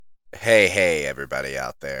Hey, everybody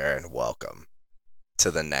out there, and welcome to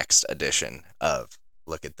the next edition of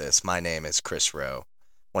Look at This. My name is Chris Rowe,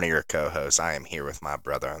 one of your co hosts. I am here with my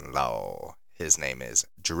brother in law. His name is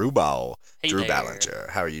Drew Ball, Hey Drew there. Ballinger.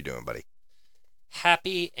 How are you doing, buddy?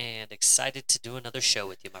 Happy and excited to do another show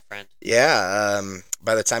with you, my friend. Yeah,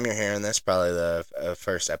 by the time you're hearing this, probably the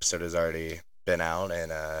first episode has already been out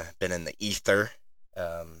and been in the ether.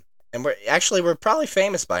 And we're probably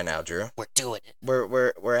famous by now, Drew. We're doing it.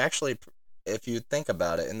 We're actually, if you think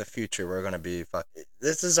about it, in the future we're gonna be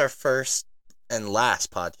this is our first and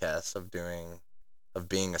last podcast of being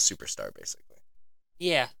a superstar, basically.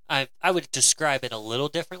 Yeah, I would describe it a little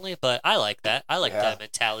differently, but I like that. I like Yeah. that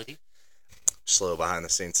mentality. Just a little behind the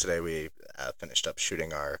scenes today. We finished up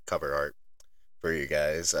shooting our cover art for you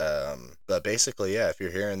guys. But basically, yeah, if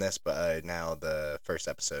you're hearing this by now, the first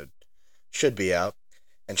episode should be out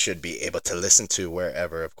and should be able to listen to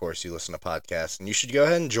wherever, of course, you listen to podcasts. And you should go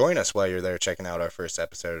ahead and join us while you're there checking out our first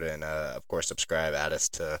episode. And, of course, subscribe, add us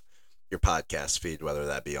to your podcast feed, whether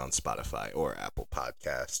that be on Spotify or Apple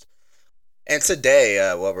Podcast. And today,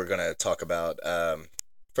 what we're going to talk about,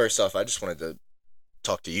 first off, I just wanted to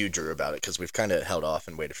talk to you, Drew, about it because we've kind of held off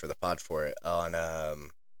and waited for the pod for it on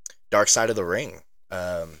Dark Side of the Ring,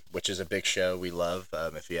 which is a big show we love.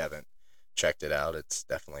 If you haven't checked it out, it's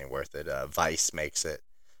definitely worth it. Vice makes it.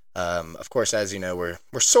 Of course, as you know, we're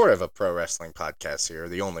sort of a pro wrestling podcast here,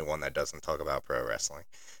 the only one that doesn't talk about pro wrestling.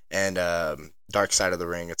 And Dark Side of the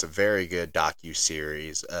Ring, it's a very good docu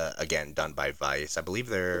series. Again, done by Vice. I believe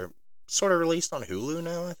they're sort of released on Hulu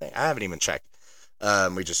now. I think I haven't even checked.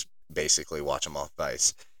 We just basically watch them off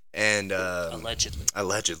Vice. And Allegedly.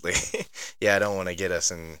 allegedly, yeah, I don't want to get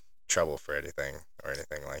us in trouble for anything or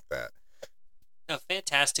anything like that. No,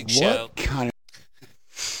 fantastic show. What kind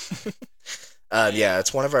Yeah,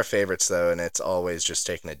 it's one of our favorites though, and it's always just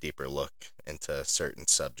taking a deeper look into certain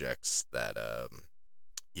subjects that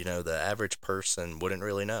the average person wouldn't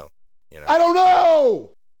really know. You know. I don't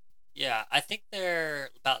know. Yeah, I think they're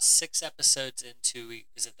about 6 episodes into.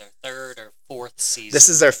 Is it their third or fourth season? This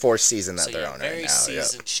is their fourth season that So they're yeah, on very right now. Yep.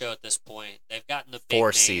 seasoned show at this point. They've gotten the big Four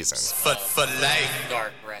names seasons. of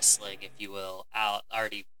dark wrestling, if you will, out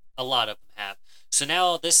already. A lot of them have. So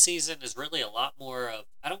now this season is really a lot more of,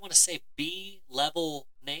 I don't want to say B level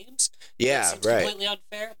names. Yeah, That seems right. completely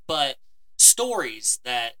unfair, but stories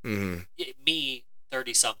that Hmm. me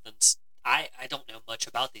 30 somethings, I don't know much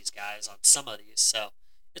about these guys on some of these, so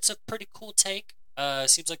it's a pretty cool take.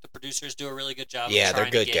 Seems like the producers do a really good job Yeah, of they're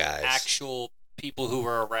trying good to get guys. actual people who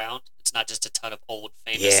were around. It's not just a ton of old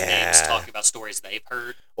famous Yeah. names talking about stories they've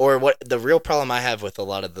heard. Or what the real problem I have with a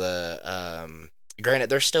lot of the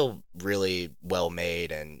granted they're still really well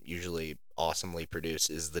made and usually awesomely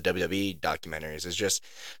produced is the WWE documentaries. Is just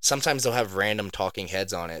sometimes they'll have random talking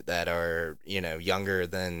heads on it that are, younger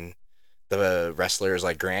than the wrestlers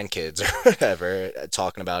like grandkids or whatever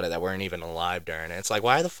talking about it that weren't even alive during it. It's like,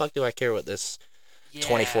 why the fuck do I care what this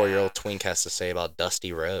 24-year-old twink has to say about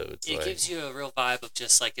Dusty Rhodes? It Like, gives you a real vibe of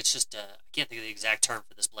just like it's just a, I can't think of the exact term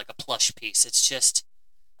for this, but like a plush piece. It's just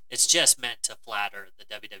meant to flatter the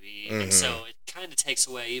WWE, and so it kind of takes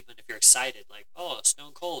away even if you're excited, like, oh,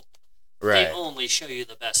 Stone Cold. They right. only show you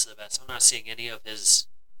the best of the best. I'm not seeing any of his,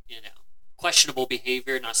 questionable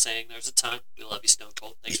behavior. Not saying there's a ton. We love you, Stone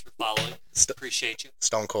Cold. Thanks for following. St- Appreciate you.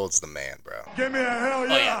 Stone Cold's the man, bro. Give me a hell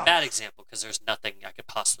Oh yeah, bad example because there's nothing I could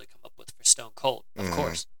possibly come up with for Stone Cold, of Mhm.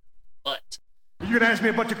 course. But You gonna ask me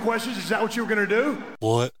a bunch of questions? Is that what you were gonna do?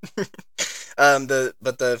 what?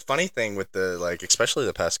 The funny thing with the, like, especially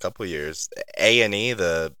the past couple years, A&E,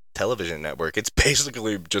 the television network, it's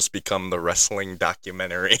basically just become the wrestling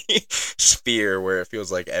documentary sphere where it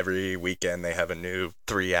feels like every weekend they have a new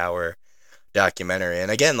 3-hour documentary.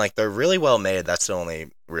 And again, like, they're really well made. That's the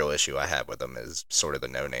only real issue I have with them is sort of the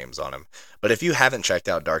no names on them. But if you haven't checked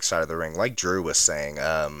out Dark Side of the Ring, like Drew was saying,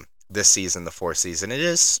 this season, the fourth season, it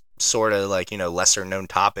is sort of like, lesser known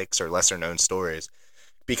topics or lesser known stories.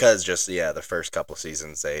 Because just, yeah, the first couple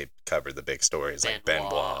seasons they covered the big stories like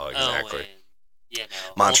Benoit, exactly. Owen,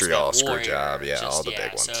 Montreal, Ultimate Screw Warrior, Job, yeah, all the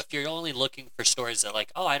big So ones. if you're only looking for stories that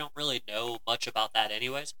like, oh, I don't really know much about that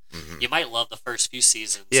anyways, Hmm. you might love the first few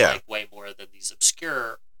seasons Yeah. like way more than these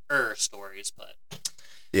obscure stories. But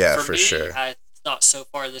Yeah, for for me, sure. I thought so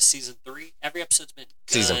far this season 3, every episode's been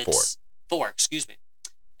good. Season 4. 4, excuse me.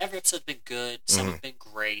 Every episode's been good. Some Mhm. have been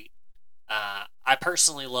great. I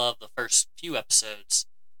personally love the first few episodes.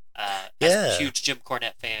 As a Yeah. huge Jim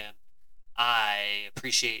Cornette fan, I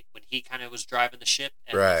appreciate when he kind of was driving the ship.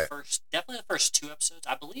 And Right. definitely the first 2 episodes.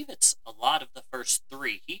 I believe it's a lot of the first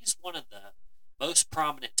 3. He's one of the most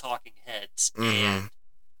prominent talking heads, Mhm. and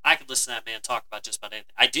I could listen to that man talk about just about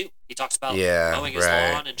anything. I do. He talks about Yeah, mowing his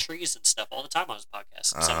right. lawn and trees and stuff all the time on his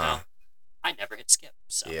podcast. And somehow, I never hit skip.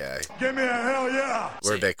 So. Yeah, Give me a hell yeah.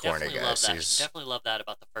 we're So, big corny definitely guys. Love that. Definitely love that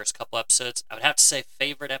about the first couple episodes. I would have to say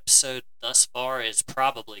favorite episode thus far is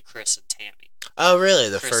probably Chris and Tammy. Oh, really?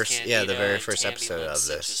 The Chris first, yeah, the Candido very and first Tammy episode of Lynn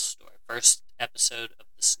Sitch's this. story. First episode of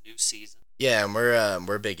this new season. Yeah, and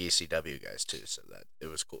we're big ECW guys too, so that it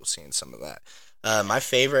was cool seeing some of that. My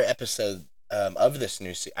favorite episode of this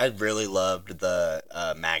new season, I really loved the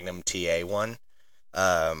Magnum TA one.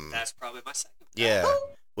 That's probably my second. Yeah,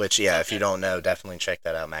 which if you don't know, definitely check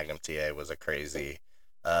that out. Magnum TA was a crazy,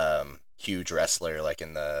 huge wrestler, like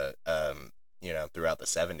in the throughout the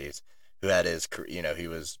 70s, who had his, he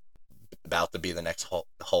was about to be the next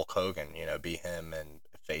Hulk Hogan, be him and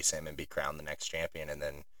face him and be crowned the next champion, and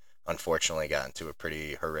then unfortunately got into a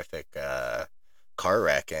pretty horrific car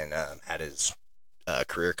wreck and had his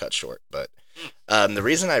career cut short. But the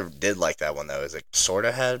reason I did like that one though is it sort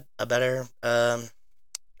of had a better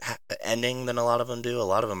ending than a lot of them do. A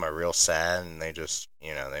lot of them are real sad, and they just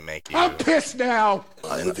they make you. I'm pissed now.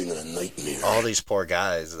 I'm living in a nightmare. All these poor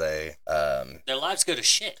guys, they Their lives go to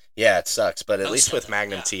shit. yeah, it sucks. But at Most least of with them,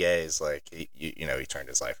 Magnum yeah. TA's, like he turned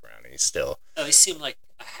his life around, and he's still Oh, he seemed like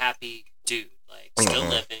a happy dude. Like still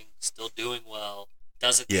living, still doing well.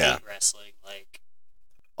 Doesn't hate wrestling. Like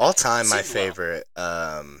all time my Seemed well.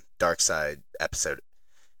 favorite Dark Side episode.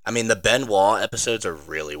 I mean, the Benoit episodes are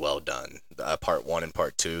really well done. Part 1 and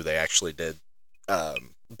part 2, they actually did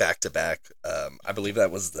back to back. I believe that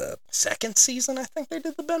was the second season. I think they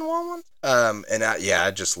did the Benoit one. And I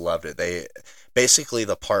just loved it. They basically,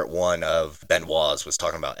 the part 1 of Benoit's was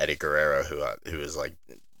talking about Eddie Guerrero, who is like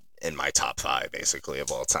in my top 5 basically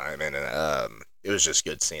of all time, and it was just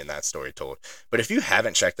good seeing that story told. But if you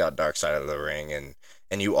haven't checked out Dark Side of the Ring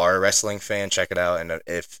and you are a wrestling fan, check it out. And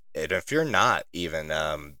if you're not even,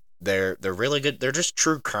 they're really good. They're just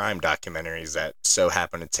true crime documentaries that so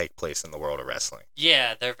happen to take place in the world of wrestling.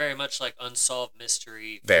 yeah, they're very much like unsolved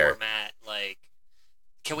mystery Very. format. Like,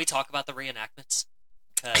 can we talk about the reenactments?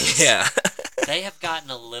 'Cause Yeah. they have gotten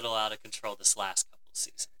a little out of control this last couple of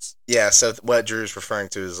seasons. Yeah, so what Drew's referring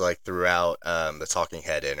to is like throughout the Talking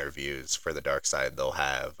Head interviews for the Dark Side, they'll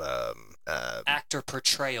have Actor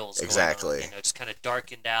portrayals. going Exactly. on, just kind of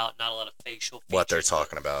darkened out. Not a lot of facial features. what they're but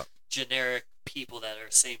talking about. generic people that are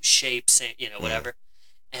same shape, same whatever.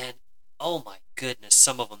 And oh my goodness,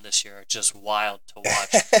 some of them this year are just wild to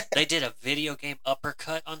watch. They did a video game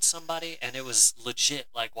uppercut on somebody, and it was legit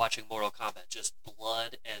like watching Mortal Kombat. Just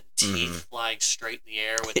blood and teeth flying straight in the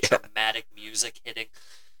air with dramatic music hitting.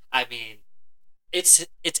 I mean, it's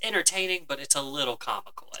entertaining, but it's a little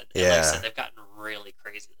comical. And like I Yeah. said, they've gotten really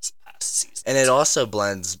crazy this past season. And it also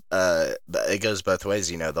blends, it goes both ways,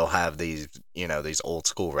 they'll have these old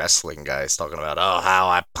school wrestling guys talking about, oh, how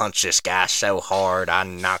I punched this guy so hard, I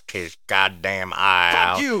knocked his goddamn eye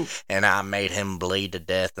out, you. and I made him bleed to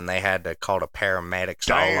death, and they had to call the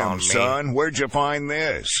paramedics all on Damn, me. son, where'd you find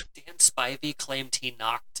this? Dan Spivey claimed he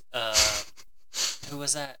knocked, who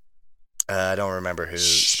was that? I don't remember who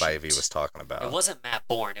Shoot. Spivey was talking about. It wasn't Matt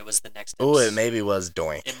Bourne. It was the next Oh, it episode. maybe was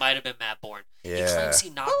Doink. It might have been Matt Bourne. He Yeah. claims he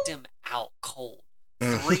knocked him out cold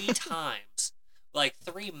 3 times. Like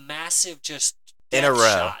 3 massive just In a death row.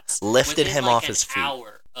 shots Lifted within, him like, off an his feet.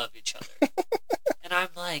 hour of each other. And I'm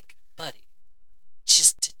like, buddy,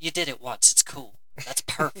 just you did it once. It's cool. That's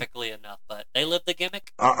perfectly enough. But they live the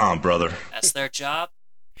gimmick. Brother. That's their job,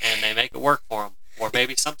 and they make it work for them. Or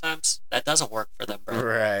maybe sometimes that doesn't work for them, bro.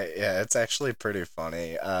 Right, yeah, it's actually pretty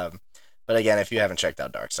funny. But again, if you haven't checked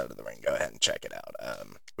out Dark Side of the Ring, go ahead and check it out.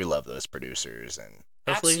 We love those producers, and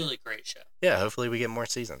hopefully, Absolutely great show. hopefully we get more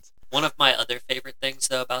seasons. One of my other favorite things,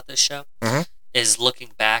 though, about this show Mhm. is looking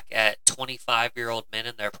back at 25-year-old men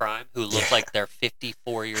in their prime who look Yeah. like they're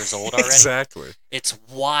 54 years old already. Exactly. It's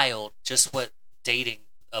wild just what dating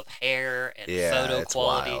of hair and Yeah, photo it's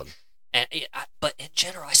quality. wild. And but in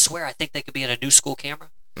general, I swear, I think they could be in a new school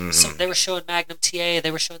camera. Mhm. So they were showing Magnum TA,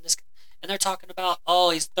 they were showing this, and they're talking about, oh,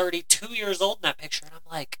 he's 32 years old in that picture. And I'm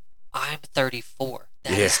like, I'm 34.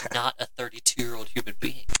 That is Yeah. not a 32-year-old human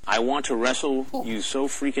being. I want to wrestle you so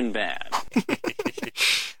freaking bad.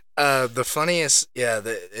 The funniest,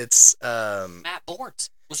 it's Matt Bourne's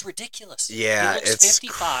was ridiculous. Yeah, he looks it's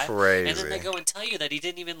 55, crazy. and then they go and tell you that he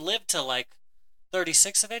didn't even live to like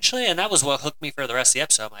 36 eventually, and that was what hooked me for the rest of the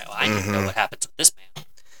episode. I'm like, oh, I need to know what happens with this man.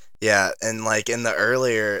 Yeah, and like in the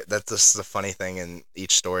earlier, this is the funny thing in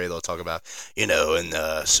each story they'll talk about, and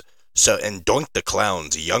so in Doink the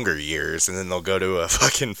Clown's younger years, and then they'll go to a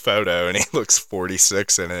fucking photo and he looks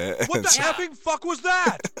 46 in it. What the effing fuck was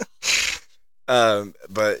that?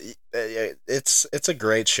 But it's a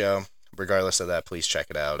great show. regardless of that, please check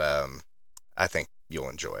it out. I think you'll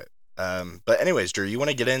enjoy it. But anyways, Drew, you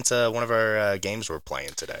want to get into one of our games we're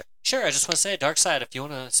playing today? Sure, I just want to say, Darkside, if you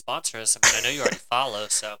want to sponsor us, I mean, I know you already follow,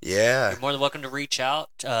 so Yeah. you're more than welcome to reach out,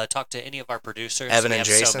 talk to any of our producers. Evan We and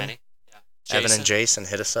have so Jason? many. Yeah. Evan and Jason,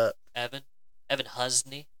 hit us up. Evan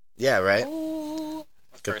Husney. Yeah, right? Ooh.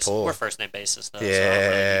 Good pull. We're first name basis though. So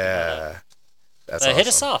Yeah. That's awesome. hit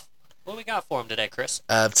us off. What we got for him today, Chris?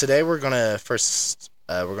 Today we're gonna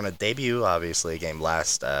debut obviously a game.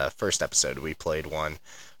 First episode we played one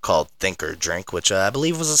called Think or Drink, which I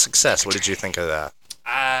believe was a success. What did you think of that?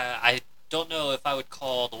 I don't know if I would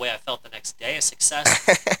call the way I felt the next day a success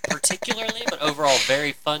particularly, but overall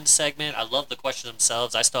very fun segment. I love the questions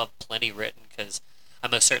themselves. I still have plenty written because I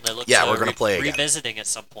most certainly look Yeah, to we're gonna play again. revisiting at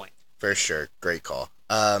some point. For sure, great call.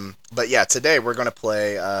 But yeah, today we're gonna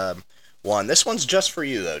play one. This one's just for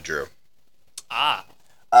you though, Drew. A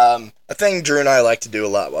thing Drew and I like to do a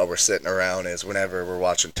lot while we're sitting around is whenever we're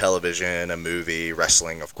watching television, a movie,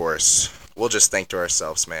 wrestling, of course, we'll just think to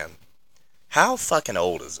ourselves, man, how fucking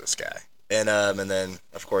old is this guy? And then,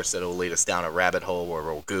 of course, it'll lead us down a rabbit hole where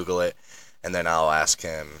we'll Google it, and then I'll ask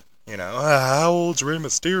him, how old's Rey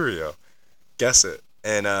Mysterio? Guess it.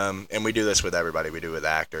 And we do this with everybody. We do it with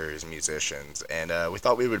actors, musicians, and we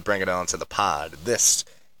thought we would bring it on to the pod. This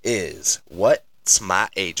is What's My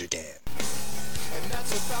Age Again?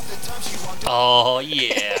 Oh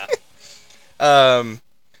yeah.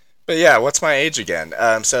 But yeah, what's my age again?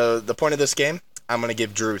 So the point of this game, I'm going to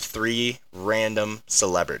give Drew 3 random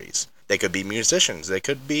celebrities. They could be musicians, they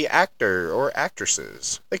could be actor or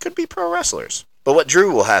actresses, they could be pro wrestlers. But what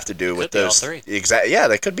Drew will have to do with those... All three. Yeah,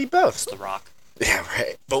 they could be both. It's The Rock. Yeah,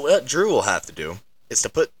 right. But what Drew will have to do is to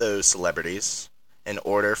put those celebrities in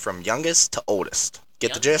order from youngest to oldest.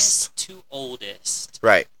 Get the gist? Youngest to oldest.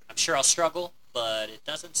 Right. I'm sure I'll struggle, but it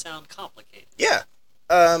doesn't sound complicated. Yeah.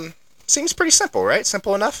 Seems pretty simple, right?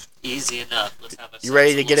 Simple enough? Easy enough. Let's have You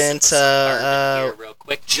ready to get into here real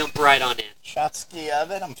quick? Jump right on in. Shotsky of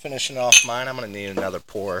it? I'm finishing off mine. I'm going to need another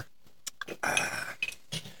pour.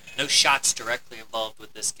 No shots directly involved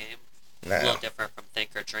with this game. No. A little different from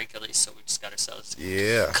Think or Drink, at least, so we just got ourselves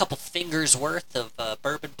Yeah. a couple fingers worth of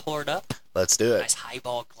bourbon poured up. Let's do it. Nice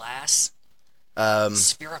highball glass. Um,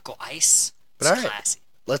 Spherical ice. but It's all right. classy.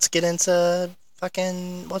 let's get into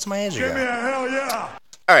fucking what's my age Give me again? a hell yeah!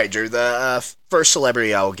 All right, Drew. The first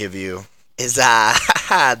celebrity I will give you is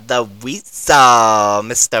the Weasel,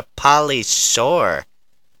 Mr. Pauly Shore.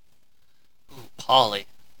 Ooh, Pauly.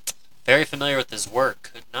 Very familiar with his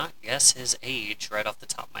work. Could not guess his age right off the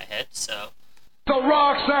top of my head, so... The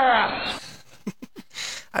Rock's ass!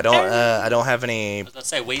 I don't have any. I was about to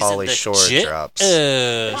say, Ways Pauly in the Shore Jit- drops.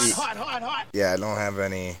 Hot! Yeah, I don't have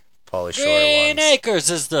any Pauly Shore Green ones. Acres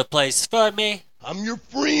is the place for me. I'm your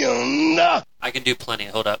friend! I can do plenty.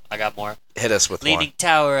 Hold up. I got more. Hit us with Leaning one.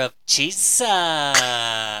 Tower of Chisa.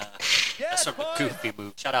 That's from a Goofy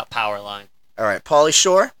movie. Shout out Powerline. All right, Pauly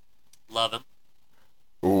Shore. Love him.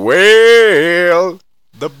 Well,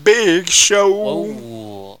 the Big Show.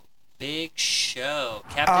 Oh, Big Show.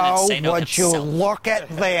 Captain Insano himself. look at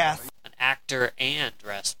this? An actor and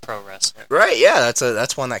pro wrestler. Right, yeah,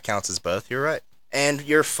 that's one that counts as both. You're right. And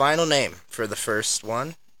your final name for the first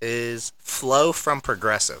one is Flo from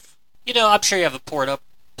Progressive. You know, I'm sure you have it pulled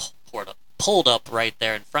up right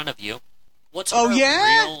there in front of you. What's her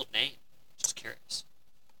real name? Just curious.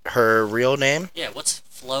 Her real name? Yeah, what's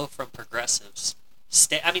Flo from Progressive's?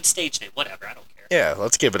 Stage name, whatever, I don't care. Yeah,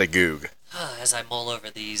 let's give it a goog. As I mull over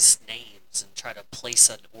these names and try to place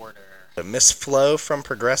an order. Miss Flo from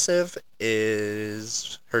Progressive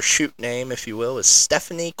is her shoot name, if you will, is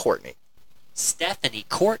Stephanie Courtney. Stephanie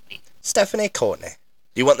Courtney. Stephanie Courtney.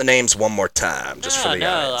 You want the names one more time, just for the no.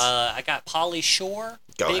 audience? I got Pauly Shore,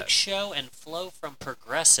 Go Big ahead. Show, and Flo from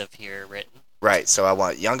Progressive here written. Right, so I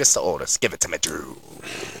want youngest to oldest. Give it to me, Drew.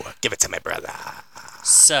 Give it to me, brother.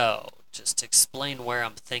 So, just to explain where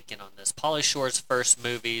I'm thinking on this, Pauly Shore's first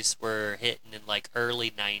movies were hitting in like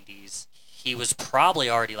early 90s. He was probably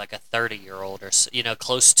already like a 30-year-old or so,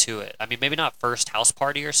 close to it. I mean, maybe not first House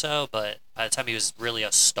Party or so, but by the time he was really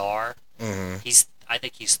a star, I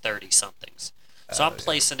think he's 30-somethings. So I'm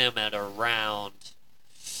placing him at around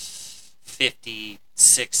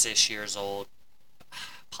 56-ish years old.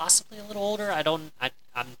 Possibly a little older. I'm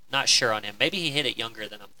not sure on him. Maybe he hit it younger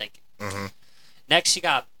than I'm thinking. Mm-hmm. Next, you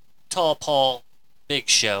got Tall Paul, Big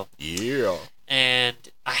Show. Yeah. And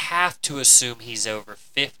I have to assume he's over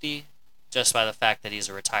 50, just by the fact that he's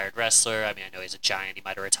a retired wrestler. I mean, I know he's a giant. He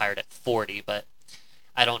might have retired at 40, but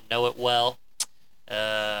I don't know it well.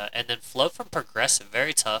 And then Flo from Progressive,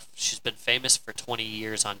 very tough. She's been famous for 20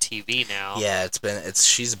 years on TV now. Yeah,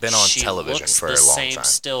 she's been on She television looks for the a long same time.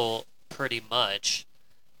 still pretty much.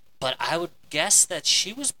 But I would guess that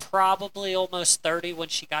she was probably almost 30 when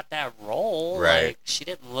she got that role. Right. Like, she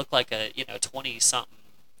didn't look like a 20-something.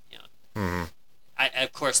 You know. Mm-hmm.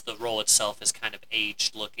 Of course, the role itself is kind of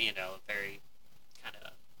aged looking. Very kind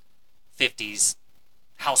of 50s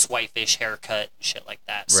housewife-ish haircut and shit like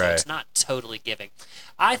that. So Right. it's not totally giving.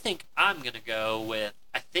 I think I'm gonna go with.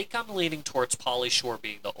 I think I'm leaning towards Pauly Shore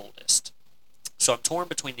being the oldest. So I'm torn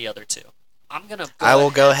between the other two. I'm gonna. I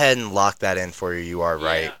will go ahead and lock that in for you. You are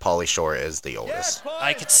right. Yeah. Pauly Shore is the oldest.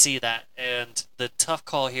 I could see that, and the tough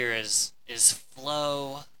call here is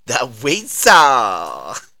Flo. The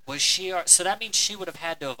Weasel. Was she? So that means she would have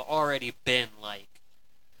had to have already been like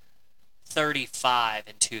 35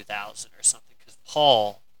 in 2000 or something, because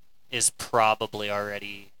Paul is probably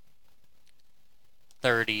already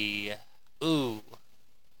 30. Ooh.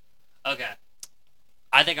 Okay.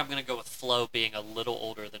 I think I'm going to go with Flo being a little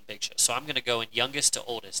older than Big Show. So I'm going to go in youngest to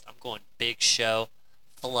oldest. I'm going Big Show,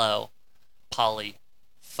 Flo, Pauly,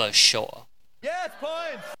 for sure.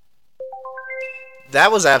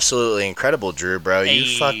 That was absolutely incredible, Drew, bro. Hey.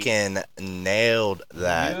 You fucking nailed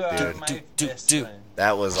that, dude. Do.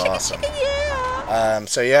 That was awesome.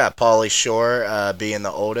 So yeah, Pauly Shore being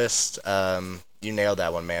the oldest. You nailed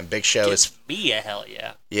that one, man. Big Show is. Give me a hell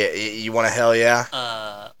yeah. Yeah, you want a hell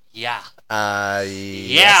yeah? Yeah.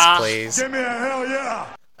 Yes, please. Give me a hell yeah!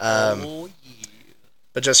 Oh, yeah.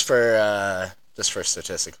 But just for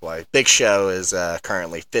statistics wise, Big Show is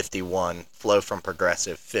currently 51, Flo from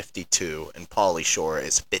Progressive 52, and Pauly Shore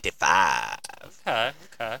is 55.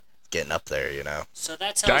 Okay. Getting up there, you know. So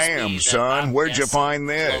that tells Damn, me that son, I'm where'd you guessing find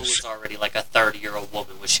Flo this? was already like a 30-year-old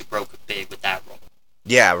woman when she broke big with that role.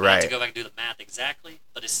 Yeah, I have to right. go back and do the math exactly,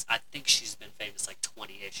 but I think she's been famous like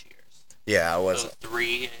 20-ish years. Yeah, I So wasn't.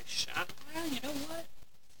 3-ish. Well, you know what?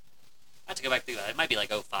 I have to go back and do that. It might be like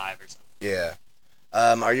 05 or something. Yeah.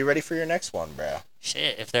 Are you ready for your next one, bro?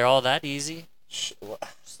 Shit, if they're all that easy, just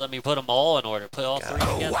let me put them all in order. Put all three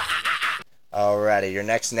together. Alrighty, your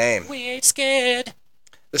next name. We ain't scared.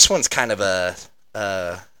 This one's kind of a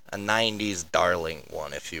 90s darling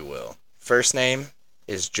one, if you will. First name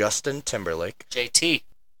is Justin Timberlake, JT.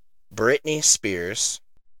 Britney Spears,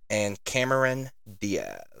 and Cameron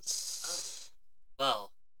Diaz.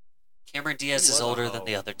 Well, Cameron Diaz is older than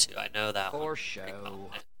the other two. I know that one. For I show.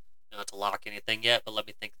 don't have to lock anything yet, but let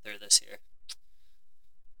me think through this here.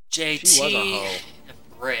 She was a JT hoe. and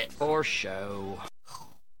Britt. For show.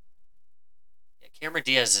 Yeah, Cameron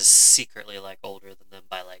Diaz is secretly like older than them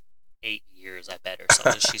by like 8 years, I bet, or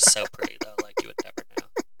something. She's so pretty though, like you would never know.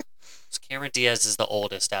 So Cameron Diaz is the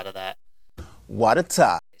oldest out of that. What a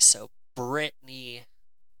tie. So Brittany,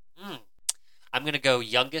 I'm gonna go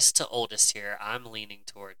youngest to oldest here. I'm leaning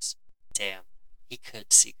towards. Damn, he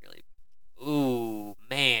could secretly. Ooh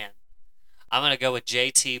man, I'm gonna go with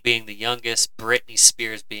JT being the youngest, Britney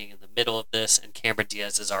Spears being in the middle of this, and Cameron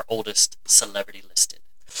Diaz is our oldest celebrity listed.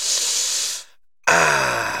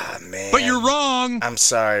 Ah, man. But you're wrong! I'm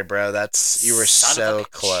sorry, bro. You were Son of so a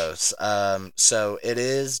bitch. close. So it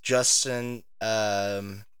is Justin,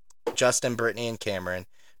 Brittany, and Cameron.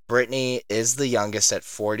 Brittany is the youngest at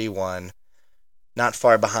 41, not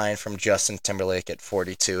far behind from Justin Timberlake at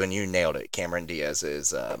 42, and you nailed it. Cameron Diaz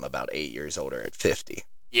is about 8 years older at 50.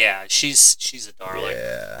 Yeah, she's a darling.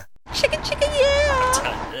 Yeah. I'm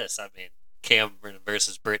telling you this. I mean, Cameron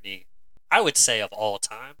versus Brittany, I would say of all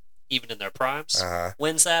time, even in their primes, Uh-huh.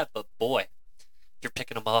 wins that. But boy, if you're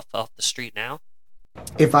picking them off the street now.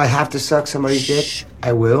 If I have to suck somebody's dick,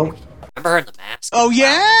 I will. Remember her in The Mask? Oh,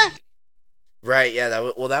 yeah? Right. Yeah.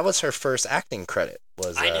 That was her first acting credit.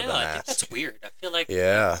 Was I know. The I Mask. think that's weird. I feel like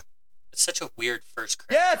Yeah. it's such a weird first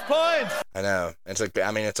credit. Yes, points! I know. It's a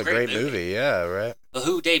Great great movie. movie. Yeah. Right. But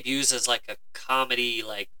who debuts as like a comedy,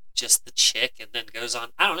 like just the chick, and then goes on?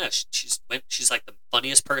 I don't know. She's like the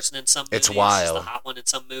funniest person in some movies. It's She's wild. the hot one in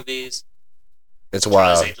some movies. It's Charlie's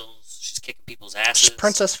wild. Angels. She's kicking people's asses. She's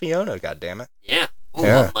Princess Fiona. God damn it. Yeah. Ooh,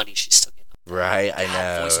 Yeah. what money she's still getting. Right. I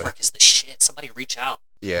God, voice know. work is the shit. Somebody reach out.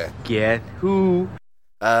 Yeah. Get who?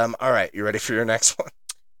 All right. You ready for your next one?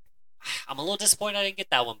 I'm a little disappointed I didn't get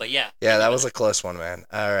that one, but yeah. Yeah, that was a close one, man.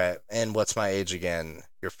 All right. And what's my age again?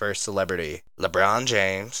 Your first celebrity, LeBron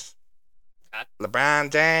James. Okay.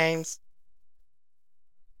 LeBron James.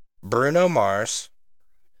 Bruno Mars.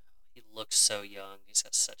 He looks so young. He's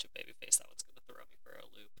got such a baby face. That one's gonna throw me for a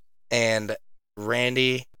loop. And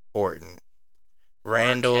Randy Orton.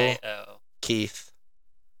 Randall RKO. Keith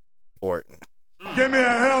Orton. Give me a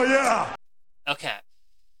hell yeah! Okay.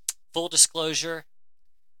 Full disclosure,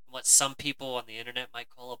 what some people on the internet might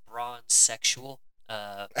call a bronze sexual.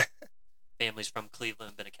 Family's from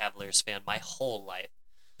Cleveland, been a Cavaliers fan my whole life.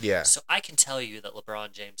 Yeah. So I can tell you that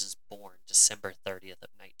LeBron James is born December 30th of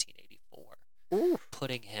 1984, Ooh.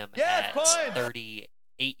 putting him Yes, at point.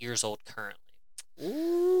 38 years old currently.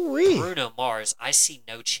 Ooh-wee. Bruno Mars, I see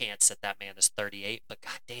no chance that man is 38, but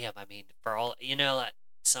goddamn, I mean, for all,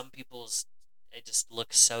 some people's, they just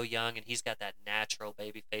look so young, and he's got that natural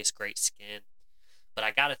baby face, great skin. But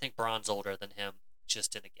I gotta think Bron's older than him,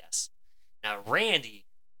 just in a guess. Now, Randy's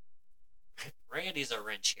a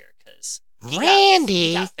wrench here, because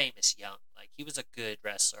he got famous young. Like, he was a good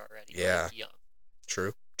wrestler already, Yeah. like, young.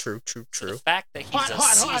 True. So the fact that he's a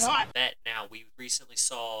seasoned vet now, we recently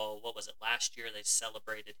saw, what was it, last year they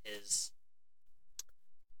celebrated his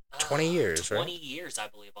 20 years, 20 right? years, I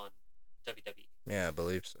believe, on WWE. Yeah, I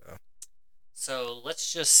believe so. So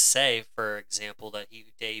let's just say, for example, that he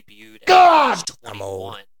debuted God! at age 21. I'm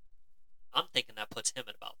old. I'm thinking that puts him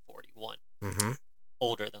at about 41, Mm-hmm.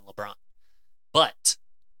 older than LeBron. But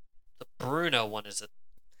the Bruno one is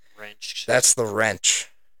a wrench. That's the wrench.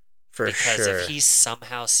 For because sure. if he's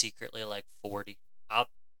somehow secretly like 40, I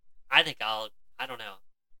don't know.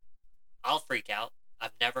 I'll freak out.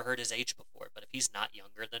 I've never heard his age before, but if he's not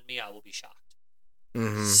younger than me, I will be shocked.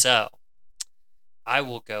 Mm-hmm. So, I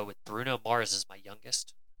will go with Bruno Mars as my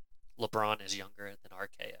youngest. LeBron is younger than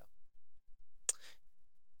RKO.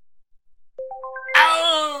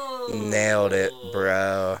 Oh! Nailed it,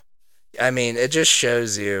 bro. I mean, it just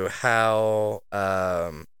shows you how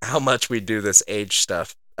much we do this age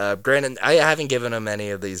stuff. Granted, I haven't given him any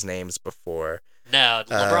of these names before. No,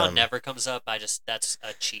 LeBron never comes up. That's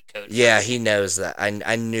a cheat code. Yeah, he knows that.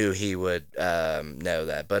 I knew he would know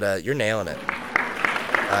that. But you're nailing it.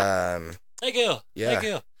 Thank you. Yeah. Thank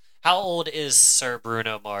you. How old is Sir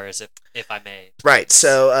Bruno Mars, if I may? Right.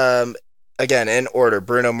 So again, in order,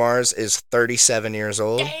 Bruno Mars is 37 years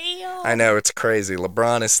old. Damn. I know, it's crazy.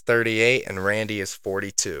 LeBron is 38 and Randy is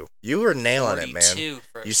 42. You were nailing it, man. 42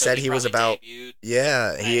 You said he was about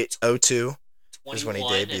debuted he at 02 is 21 when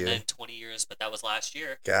he and debuted. then 20 years, but that was last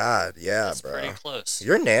year. God, yeah, That's bro. pretty close.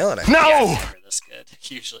 You're nailing it. No! Yeah, I'm never this good.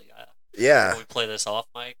 Usually, Yeah. when we play this off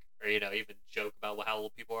mic, or even joke about how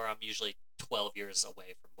old people are, I'm usually 12 years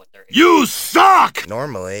away from what they're. You suck!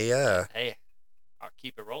 Normally, yeah. Hey, I'll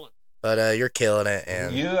keep it rolling. But you're killing it,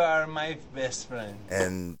 and You are my best friend.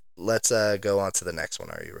 and let's go on to the next one.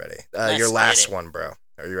 Are you ready? Let's Your get last it. one, bro.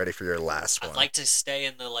 Are you ready for your last one? I'd like to stay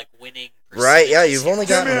in the winning. Right, yeah, percentages you've here. only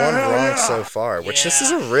gotten one hell wrong yeah. so far, which this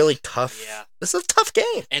is Yeah. a really tough. Yeah. This is a tough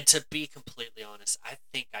game. And to be completely honest, I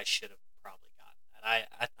think I should have probably gotten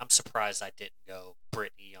that. I'm surprised I didn't go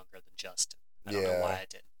Brittany younger than Justin. I don't know Yeah. why I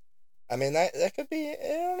didn't. I mean, that could be. I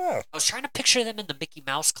don't know. I was trying to picture them in the Mickey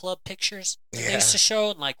Mouse Club pictures they Yeah. used to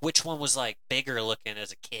show, and which one was bigger looking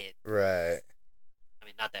as a kid. Right. I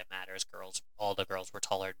mean, not that matters. All the girls were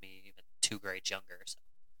taller than me, even 2 grades younger. So.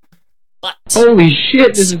 But Holy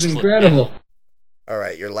shit, this is incredible. All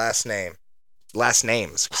right. Your last name. Last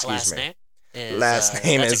names. my Excuse last me. name is Last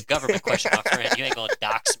name that's is- a government question, my friend. You ain't gonna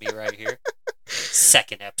dox me right here.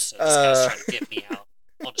 Second episode, this guy's trying to get me out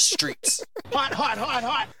on the streets. Hot, hot, hot,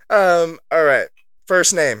 hot! All right.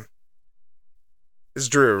 First name is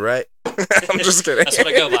Drew, right? I'm just kidding. That's what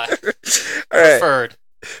I go by. All right. Preferred.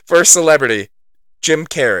 First celebrity, Jim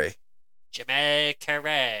Carrey. Jimmy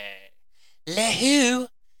Carrey. Le who?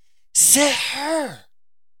 C'est her.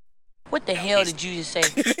 What the hell did you just say?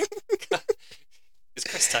 Is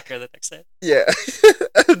Chris Tucker the next name? Yeah.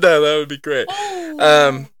 No, that would be great.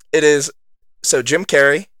 It is so Jim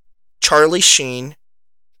Carrey, Charlie Sheen,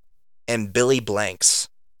 and Billy Blanks.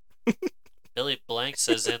 Billy Blanks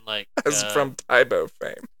is in As from Tybo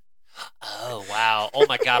fame. Oh wow! Oh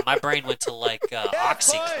my God! My brain went to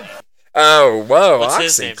OxyClean. Oh, whoa, What's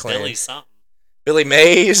his name? OxyClean. Billy something. Billy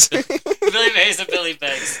Mays. Billy Mays and Billy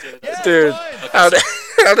Banks, dude. That's Dude, how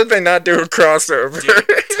did they not do a crossover?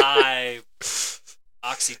 dude, Ty.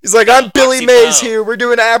 Oxy. He's like, I'm Billy Oxy Mays Bo. here. We're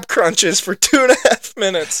doing ab crunches for 2.5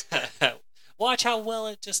 minutes. Watch how well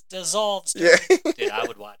it just dissolves. Dude. Yeah. Dude, I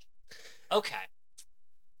would watch. Okay.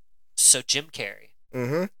 So Jim Carrey,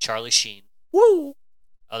 Mm-hmm. Charlie Sheen, Woo.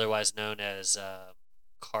 otherwise known as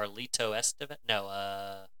Carlito Estevez. No,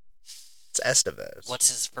 It's Estevez. what's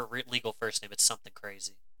his legal first name? It's something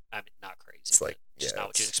crazy. I mean, not crazy. It's but like, just yeah, not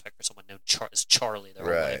what you'd it's- expect for someone known as Charlie. Their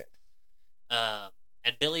whole Right. life.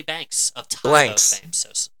 And Billy Banks of Tybo Blanks. fame. So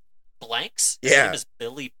Blanks. His Yeah. name is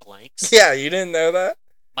Billy Blanks. Yeah, you didn't know that?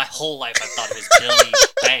 My whole life I thought it was Billy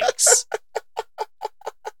Banks.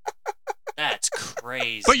 That's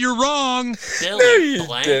crazy. But you're wrong! Billy No, you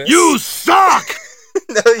Blanks. didn't. You suck!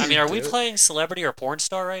 No, I mean, you are we didn't. playing celebrity or porn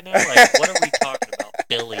star right now? What are we talking about?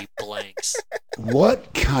 Billy Blanks.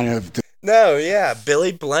 What kind of... No, yeah,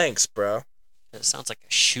 Billy Blanks, bro. It sounds like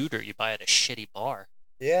a shooter you buy at a shitty bar.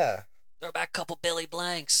 Yeah. Throw back a couple Billy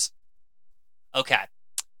Blanks. Okay.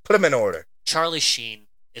 Put them in order. Charlie Sheen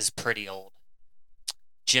is pretty old.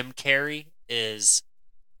 Jim Carrey is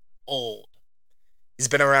old. He's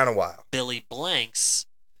been around a while. Billy Blanks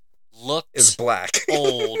looked Is black.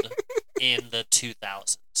 old in the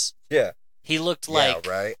 2000s. Yeah. He looked like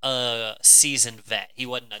right. a seasoned vet. He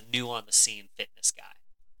wasn't a new on the scene fitness guy.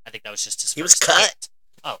 I think that was just his He was first cut. hit.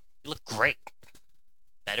 Oh, he looked great.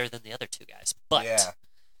 Better than the other two guys. But Yeah.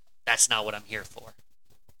 that's not what I'm here for.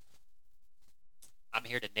 I'm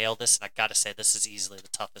here to nail this, and I gotta say, this is easily the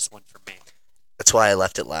toughest one for me. That's why I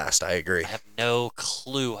left it last. I agree. I have no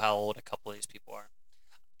clue how old a couple of these people are.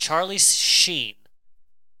 Charlie Sheen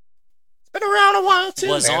It's been around a while too.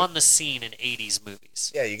 was man. on the scene in 80s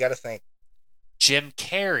movies. Yeah, you got to think. Jim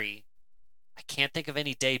Carrey, I can't think of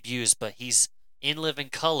any debuts, but he's in Living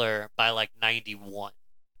Color by like 91.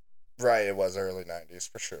 Right, it was early '90s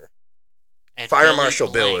for sure. And Fire Billy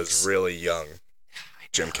Marshal Bill Blanks- is really young. I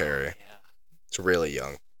Jim know, Carrey. Yeah. It's really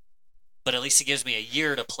young. But at least he gives me a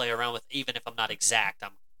year to play around with, even if I'm not exact.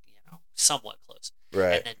 I'm, somewhat close.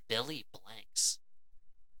 Right. And then Billy Blanks.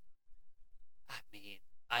 I mean,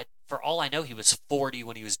 for all I know, he was 40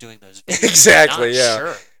 when he was doing those videos. Exactly, Not yeah.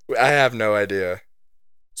 Sure. I have no idea.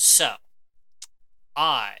 So,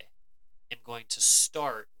 I am going to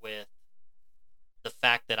start with the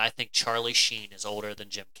fact that I think Charlie Sheen is older than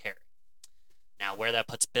Jim Carrey. Now, where that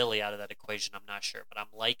puts Billy out of that equation, I'm not sure, but I'm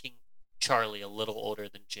liking Charlie a little older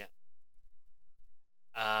than Jim.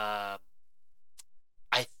 I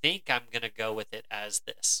think I'm going to go with it as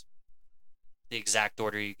this. The exact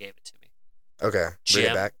order you gave it to me. Okay, read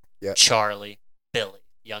Jim, it back. Yeah. Charlie, Billy,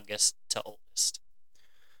 youngest to oldest.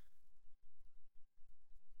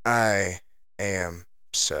 I am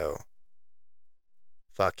so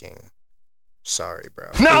fucking sorry, bro.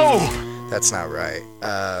 No! That's not right.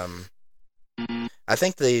 I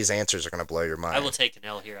think these answers are gonna blow your mind. I will take an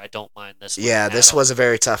L here. I don't mind this one. Yeah, at this all. was a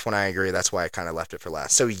very tough one. I agree. That's why I kind of left it for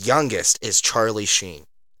last. So youngest is Charlie Sheen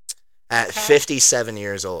at Okay. 57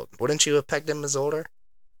 years old. Wouldn't you have pegged him as older?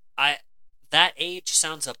 That age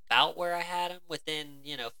sounds about where I had him, within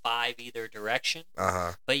 5 either direction.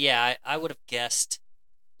 Uh-huh. But yeah, I would have guessed,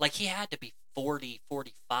 like, he had to be 40,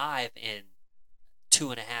 45 in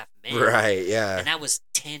 2.5 Men. Right, yeah. And that was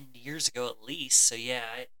 10 years ago at least. So yeah,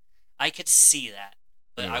 I could see that.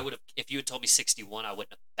 But I would have, if you had told me 61, I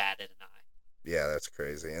wouldn't have batted an eye. Yeah, that's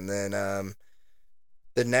crazy. And then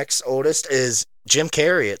the next oldest is Jim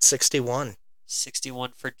Carrey at 61.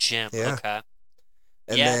 61 for Jim. Yeah. Okay.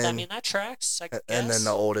 And yeah, then, I mean, that tracks, I guess. and then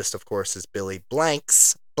the oldest, of course, is Billy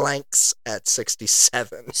Blanks at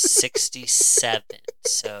 67. 67.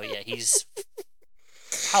 So yeah, he's...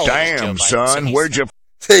 How old is Joe Damn, Biden? So son, he's where'd you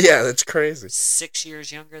Yeah, that's crazy. 6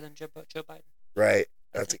 years younger than Joe Biden? Right.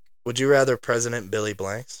 Would you rather President Billy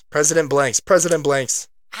Blanks? President Blanks.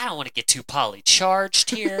 I don't want to get too poly-charged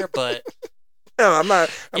here, but... No, I'm not.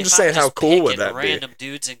 I'm if just saying, how cool would picking that be? random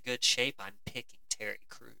dudes in good shape, I'm picking Terry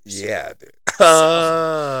Crews. Yeah, dude.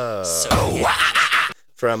 Oh. So yeah.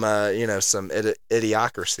 From some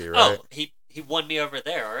idiocracy, right? Oh, he won me over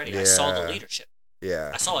there already. I saw the Yeah. leadership.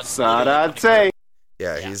 Yeah. I saw it. Sarate.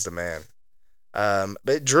 Yeah, Yeah. he's the man.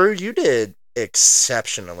 But Drew, you did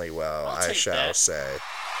exceptionally well, I'll I take shall that. say.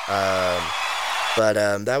 But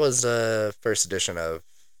that was the first edition of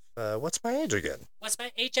What's My Age Again? What's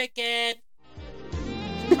my age again?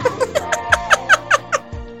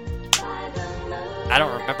 I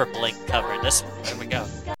don't remember Blink covering this one. There we go.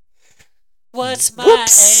 What's my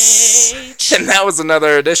Whoops! age? And that was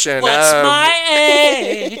another edition What's of my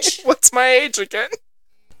age? What's My Age Again?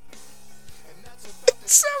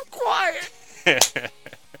 It's so quiet. Do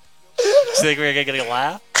you think we're gonna get a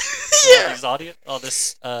laugh? Yeah.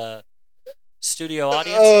 This studio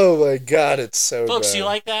audience. Oh my god, it's so Folks, bad. you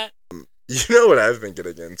like that? You know what I've been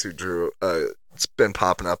getting into, Drew? It's been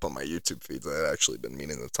popping up on my YouTube feeds. I've actually been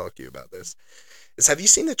meaning to talk to you about this. Have you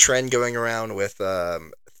seen the trend going around with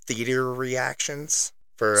theater reactions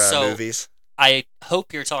for movies? I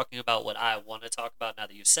hope you're talking about what I want to talk about now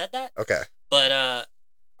that you said that. Okay. But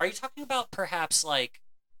are you talking about perhaps like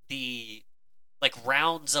the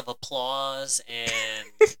rounds of applause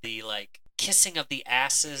and the kissing of the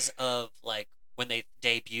asses of when they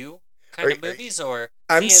debut kind of movies, or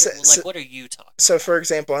I'm what are you talking? So, for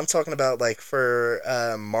example, I'm talking about for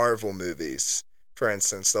Marvel movies. for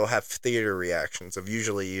instance, they'll have theater reactions of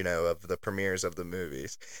usually, of the premieres of the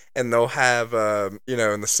movies. And they'll have,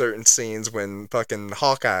 in the certain scenes when fucking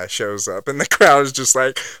Hawkeye shows up and the crowd is just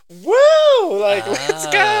like, whoa, like, let's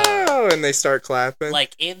go. And they start clapping.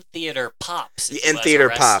 Like in theater pops. In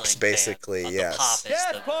theater pops, basically, yes. The pop is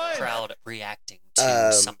the crowd reacting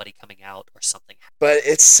to somebody coming out or something. But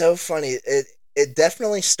it's so funny. It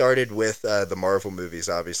definitely started with the Marvel movies,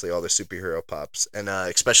 obviously, all the superhero pops, and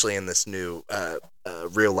especially in this new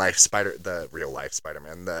real life Spider-Man,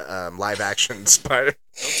 the live action Spider.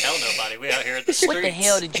 Don't tell nobody. We out here in the streets. What the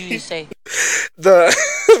hell did you just say? The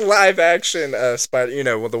live action Spider,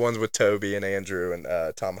 the ones with Toby and Andrew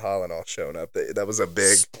and Tom Holland all showing up. That was a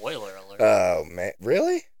big spoiler alert. Oh man,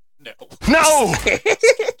 really? No!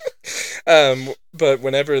 But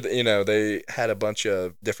whenever, they had a bunch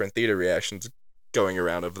of different theater reactions going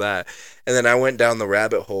around of that. And then I went down the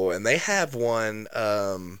rabbit hole and they have one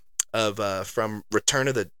of from Return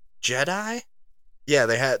of the Jedi. Yeah,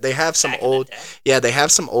 they have some old they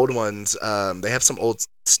have some old ones. They have some old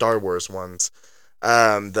Star Wars ones.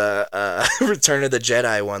 The Return of the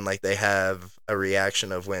Jedi one, like they have a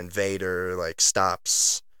reaction of when Vader like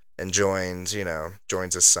stops and joins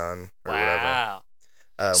his son or whatever.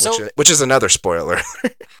 Which is another spoiler.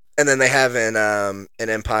 And then they have an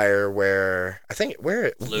Empire where I think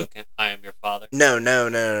Luke, I am your father. No.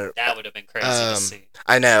 That would have been crazy to see.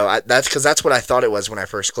 I know. That's what I thought it was when I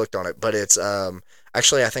first clicked on it. But it's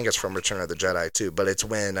actually I think it's from Return of the Jedi too. But it's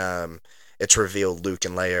when it's revealed Luke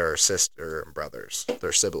and Leia are sister and brothers.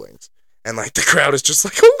 They're siblings, and like the crowd is just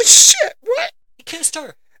like, holy shit, what? He kissed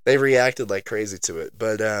her. They reacted like crazy to it,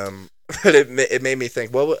 but it made me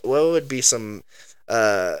think. What would be some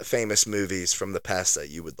famous movies from the past that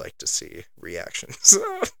you would like to see reactions?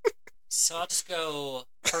 So I'll just go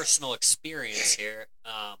personal experience here.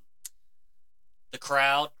 The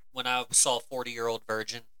crowd when I saw 40-Year-Old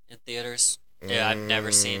Virgin in theaters. Yeah, I've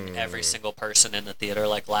never seen every single person in the theater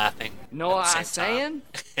like laughing. Know what I'm saying?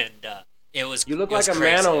 And it was. You look it was like a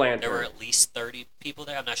crazy. man-o-lantern. There were at least 30 people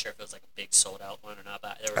there. I'm not sure if it was like a big sold out one or not,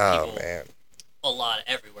 but there were people a lot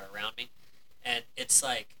everywhere around me, and it's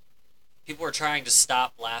like people were trying to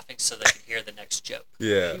stop laughing so they could hear the next joke.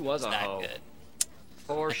 Yeah, He was a that hoe. good.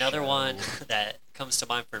 For Another sure. one that comes to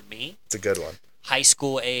mind for me. it's a good one. High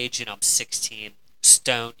school age, I'm 16.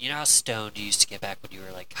 Stoned. You know how stoned you used to get back when you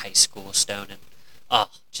were like high school stoned, and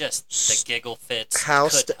just the giggle fits. How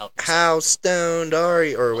couldn't help yourself. how stoned are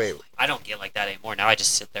you? Or wait, I don't get like that anymore. Now I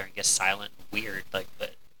just sit there and get silent and weird. But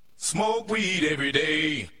Smoke weed every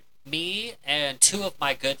day. me and two of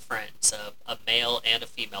my good friends, a male and a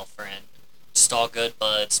female friend, just all good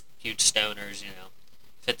buds, huge stoners,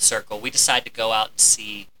 fit the circle. We decided to go out and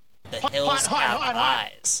see The Hills Have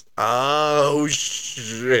Eyes. oh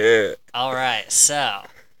shit! All right, so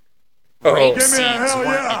Oh. rape Give me a scenes hell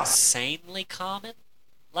weren't yeah. insanely common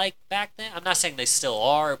like back then. I'm not saying they still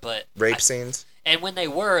are, but Rape scenes. and when they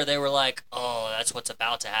were like, oh, that's what's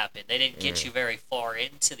about to happen. They didn't get you very far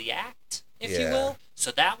into the act, if you Yeah. will.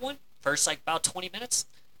 So that one, first like about 20 minutes,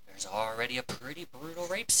 there's already a pretty brutal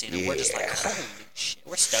rape scene, and we're just like, Yeah. holy shit,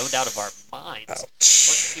 we're stoned out of our minds. Ouch.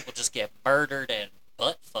 Watching people just get murdered and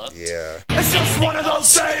butt fucked. Yeah. It's just one of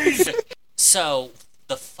those days. So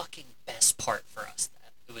the fucking best part for us,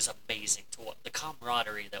 that it was amazing to what the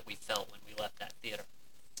camaraderie that we felt when we left that theater,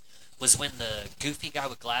 was when the goofy guy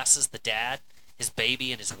with glasses, the dad, his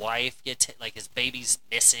baby and his wife like his baby's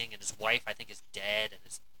missing and his wife I think is dead and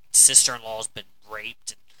his sister-in-law's been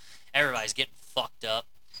raped and everybody's getting fucked up,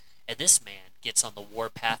 and this man gets on the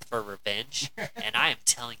warpath for revenge. And I am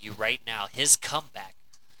telling you right now, his comeback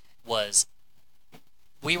was,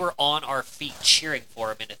 we were on our feet cheering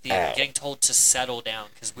for him in a theater, getting told to settle down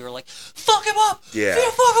because we were like, fuck him up! Yeah.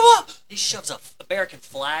 Fuck him up! He shoves a American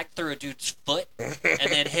flag through a dude's foot and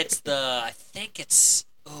then hits the, I think it's,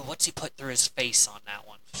 what's he put through his face on that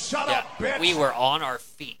one? Shut up, bitch. We were on our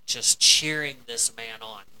feet just cheering this man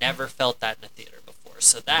on. Never felt that in a theater before.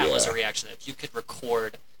 So that was a reaction. If you could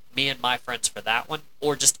record me and my friends for that one,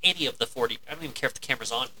 or just any of the 40, I don't even care if the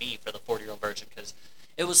camera's on me for the 40-Year-Old Virgin, because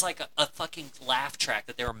it was like a fucking laugh track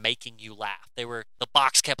that they were making you laugh. The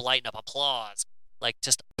box kept lighting up, applause. Like,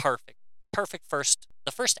 just perfect.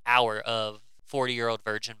 The first hour of 40-Year-Old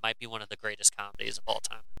Virgin might be one of the greatest comedies of all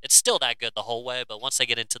time. It's still that good the whole way, but once they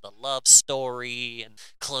get into the love story and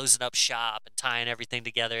closing up shop and tying everything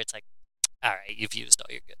together, it's like, all right, you've used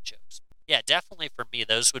all your good jokes. Yeah, definitely for me,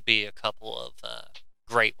 those would be a couple of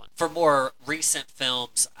great ones. For more recent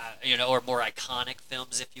films, or more iconic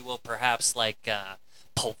films, if you will, perhaps like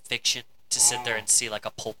Pulp Fiction, to sit there and see like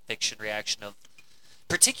a Pulp Fiction reaction of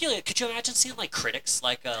particularly, could you imagine seeing like critics,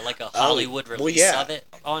 like a Hollywood well, release yeah. of it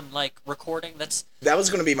on like recording? That was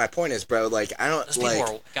gonna be my point, is, bro. Like, I don't Those like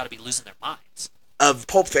people are got to be losing their minds. of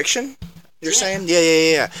Pulp Fiction. You're Yeah. saying,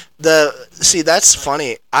 yeah. That's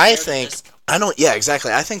funny. I think I don't. Yeah,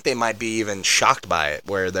 exactly. I think they might be even shocked by it,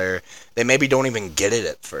 where they maybe don't even get it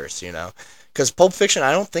at first. You know, because Pulp Fiction,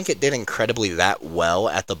 I don't think it did incredibly that well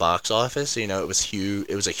at the box office. You know, it was huge.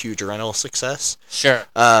 It was a huge rental success. Sure.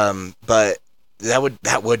 But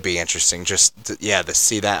that would be interesting. Just to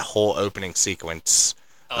see that whole opening sequence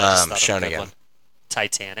shown again.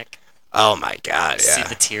 Titanic. Oh my God! See Yeah,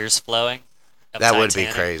 the tears flowing. that would be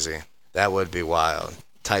Titanic. crazy. That would be wild.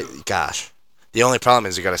 Gosh, the only problem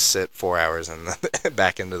is you got to sit 4 hours and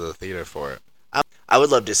back into the theater for it. I would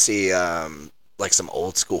love to see like some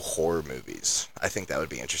old school horror movies. I think that would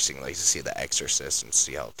be interesting, like to see The Exorcist and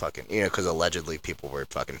see how fucking, because allegedly people were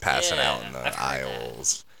fucking passing out in I've the heard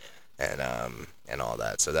aisles and all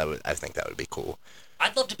that. So I think that would be cool.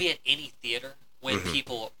 I'd love to be at any theater when Mm-hmm.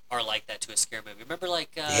 people are like that to a scary movie. Remember, like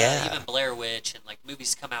Yeah. even Blair Witch and like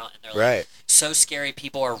movies come out and they're like Right. so scary,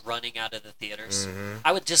 people are running out of the theaters. Mm-hmm.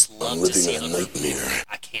 I would just love to see a movie where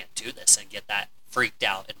I can't do this and get that freaked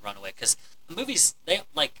out and run away, because the movies, they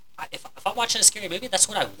like if I'm watching a scary movie, that's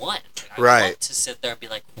what I want. Like, I Right. want to sit there and be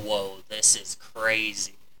like, whoa, this is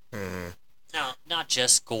crazy. Mm-hmm. Now, not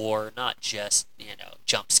just gore, not just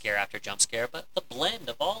jump scare after jump scare, but the blend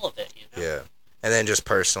of all of it. Yeah. And then just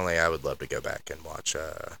personally, I would love to go back and watch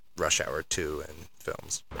Rush Hour 2 and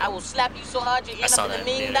films. I will slap you so hard you end saw up in that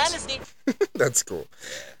the in Ming theaters. Dynasty. That's cool.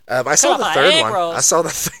 I saw the on, third egg one. rolls.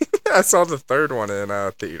 I saw the third one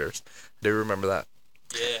in theaters. I do remember that.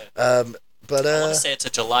 Yeah. But I want to say it's a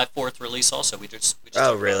July 4th release also. We just Oh, talked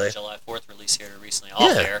about really? a July 4th release here recently.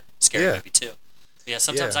 Off air. Scary Yeah. movie too. Yeah,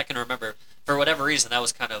 sometimes Yeah. I can remember, for whatever reason, that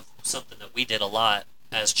was kind of something that we did a lot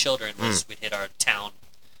as children, Hmm. was we'd hit our town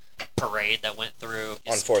parade that went through.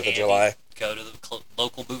 get On some 4th of candy, July. Go to the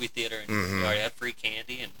local movie theater and you already had free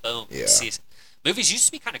candy, and boom. you Yeah. see. Movies used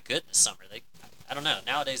to be kind of good in the summer. I don't know.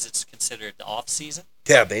 Nowadays it's considered the off season.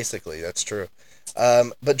 yeah, basically, that's true.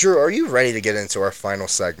 But Drew, are you ready to get into our final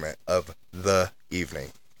segment of the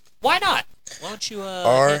evening? Why not? Why don't you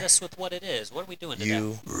Are hit us with what it is? What are we doing today?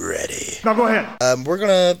 You ready? Now go ahead. We're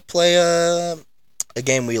gonna play a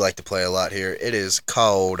game we like to play a lot here. It is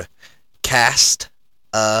called Cast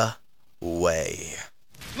Away.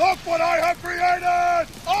 Look what I have created! I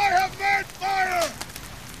have made fire!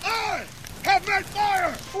 I have made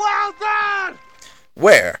fire! Well done!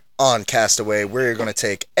 Where on Castaway we're going to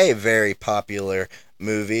take a very popular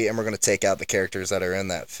movie and we're going to take out the characters that are in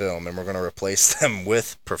that film and we're going to replace them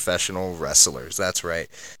with professional wrestlers. That's right.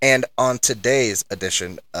 And on today's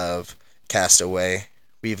edition of Castaway,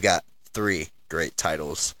 we've got 3 great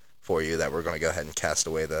titles for you that we're going to go ahead and cast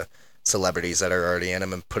away the celebrities that are already in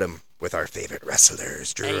them and put them with our favorite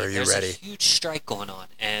wrestlers. Drew, Hey, are you there's ready? a huge strike going on,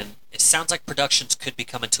 and it sounds like productions could be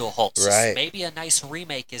coming to a halt. So Right. maybe a nice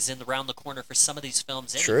remake is around the corner for some of these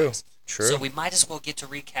films True. anyways. True. So we might as well get to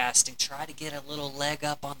recasting, try to get a little leg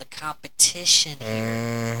up on the competition here.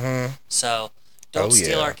 Mm-hmm. So don't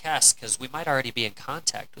steal yeah. our cast, because we might already be in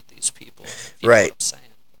contact with these people. If you know Right. what I'm saying.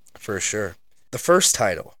 For sure. The first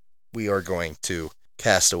title we are going to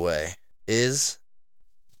cast away is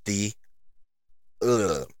the...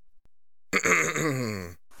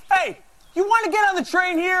 Hey, you want to get on the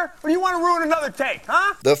train here, or do you want to ruin another take,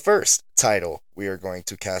 huh? The first title we are going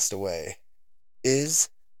to cast away is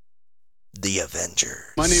The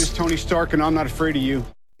Avengers. My name is Tony Stark, and I'm not afraid of you.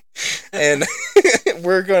 And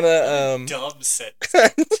we're gonna... Dumb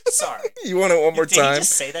sentence. Sorry. You want it one more Did you time?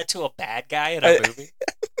 just say that to a bad guy in a movie?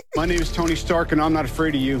 My name is Tony Stark, and I'm not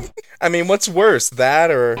afraid of you. I mean, what's worse,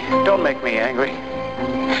 that or... Don't make me angry.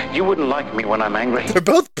 You wouldn't like me when I'm angry. They're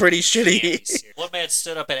both pretty Can't be shitty. serious. One man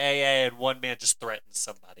stood up at AA and one man just threatened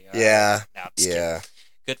somebody. All right? Yeah. No, I'm just kidding. Yeah.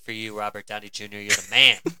 Good for you, Robert Downey Jr. You're the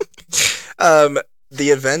man. The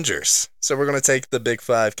Avengers. So we're going to take the big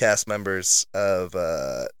 5 cast members of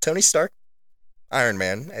Tony Stark, Iron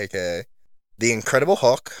Man, a.k.a. The Incredible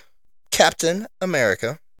Hulk, Captain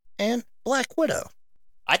America, and Black Widow.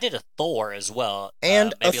 I did a Thor as well.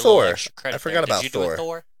 And maybe a little Thor. extra credit I forgot there. about Did you do a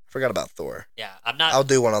Thor? Forgot about Thor. Yeah, I'm not. I'll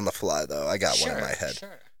do one on the fly, though. I got sure, one in my head.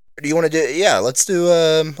 Sure. Do you want to do... Yeah, let's do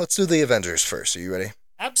the Avengers first. Are you ready?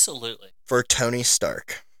 Absolutely. For Tony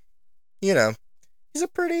Stark. You know, he's a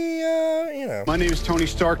pretty, My name is Tony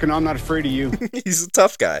Stark, and I'm not afraid of you. he's a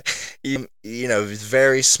tough guy. He's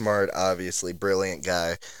very smart, obviously, brilliant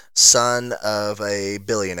guy. Son of a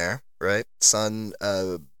billionaire, right? Son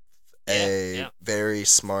of a Yeah. very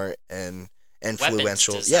smart and Weapons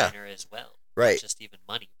influential. Yeah, designer as well. right. Not just even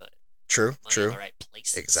money, but True, money true. in the right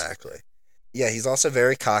places. Exactly. Yeah, he's also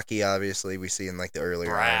very cocky, obviously. We see in, like, the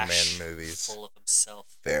earlier Iron Brash, Man movies. full of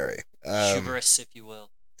himself. Very. Hubris, if you will.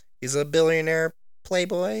 He's a billionaire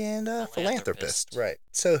playboy and a philanthropist. Right.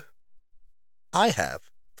 So, I have,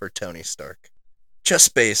 for Tony Stark,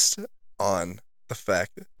 just based on the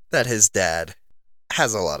fact that his dad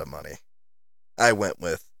has a lot of money, I went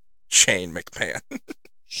with Shane McMahon.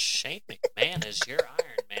 Shane McMahon is your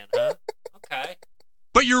Iron Man, huh? Okay.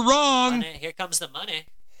 But you're wrong. Money, here comes the money.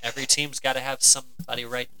 Every team's got to have somebody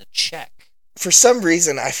writing the check. For some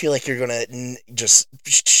reason, I feel like you're going to just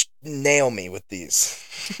nail me with these.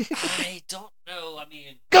 I don't know. I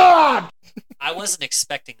mean... God! I wasn't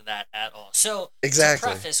expecting that at all. So, exactly.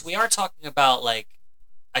 To preface, we are talking about, like,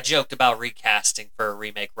 I joked about recasting for a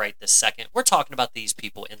remake right this second. We're talking about these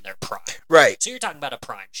people in their prime. Right. So you're talking about a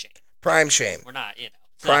prime Shane. Prime Shane. We're not, you know.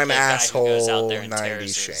 Prime not the asshole, guy who goes out there and 90s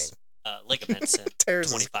tears Shane. his, ligaments in tears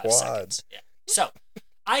 25 his seconds. Yeah. So,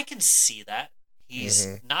 I can see that. He's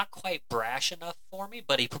Mm-hmm. not quite brash enough for me,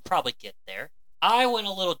 but he could probably get there. I went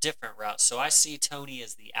a little different route, so I see Tony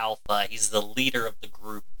as the alpha. He's the leader of the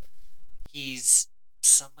group. He's,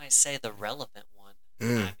 some might say, the relevant one. I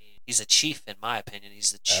mean, he's a chief, in my opinion.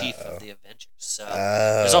 He's the chief of the Avengers. So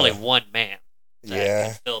there's only one man that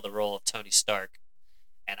can fill the role of Tony Stark,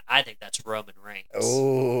 and I think that's Roman Reigns.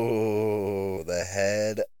 Oh, the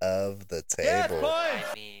head of the table. I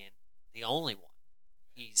mean, the only one.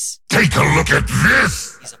 He's Take a look at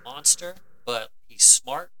this! He's a monster, but he's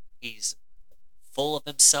smart. He's full of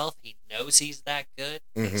himself. He knows he's that good.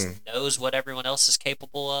 He knows what everyone else is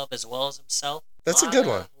capable of as well as himself. That's a good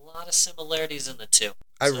one. A lot of similarities in the two.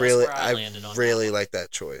 I So really landed on really that one. like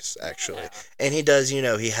that choice, actually. Yeah. And he does, you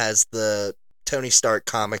know, he has the Tony Stark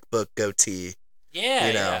comic book goatee. Yeah,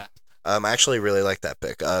 you know. yeah. I actually really like that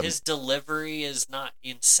pick. His delivery is not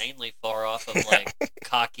insanely far off of like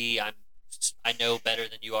cocky. I know better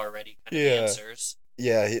than you already kind of answers.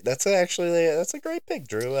 Yeah, that's a great pick,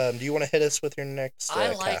 Drew. Do you want to hit us with your next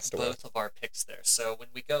I like castaway? both of our picks there. So when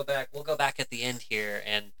we go back, we'll go back at the end here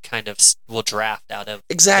and kind of we'll draft out of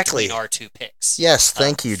between our two picks. Yes,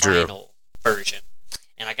 thank you, Drew. Final version.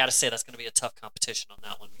 And I got to say that's going to be a tough competition on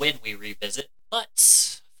that one when we revisit.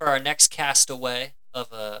 But for our next castaway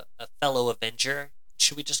of a fellow Avenger,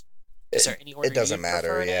 should we just? Is there any order? It doesn't you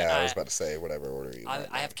matter. prefer Yeah, I was about to say whatever order you want.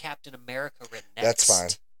 I have Captain America written next. That's fine.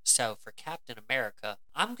 So for Captain America,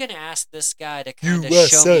 I'm going to ask this guy to kind of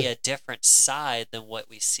show me a different side than what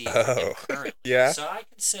we see from him currently. Yeah. So I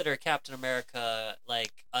consider Captain America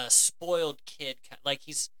like a spoiled kid. Like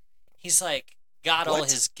he's like got all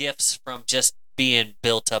his gifts from just being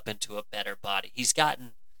built up into a better body. He's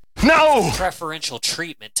gotten preferential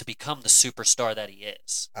treatment to become the superstar that he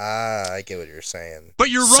is. Ah, I get what you're saying. But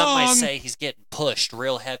you're Some wrong. might say he's getting pushed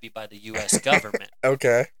real heavy by the U.S. government.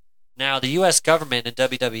 Okay. Now, the U.S. government in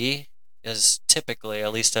WWE is typically,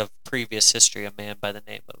 at least of previous history, a man by the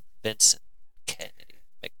name of Vincent Kennedy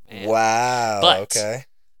McMahon. Wow. But okay.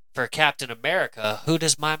 for Captain America, who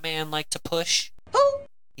does my man like to push? Who?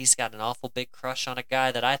 He's got an awful big crush on a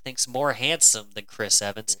guy that I think's more handsome than Chris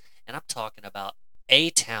Evans, and I'm talking about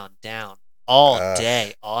A-Town down all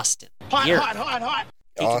day, Austin. Hot. He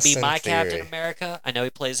can Austin be my Theory. Captain America. I know he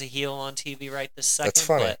plays a heel on TV right this second, That's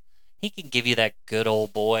funny. but he can give you that good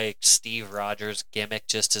old boy Steve Rogers gimmick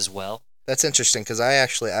just as well. That's interesting because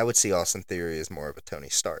I would see Austin Theory as more of a Tony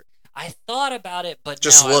Stark. I thought about it, but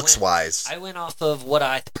Just no, looks wise. I went off of what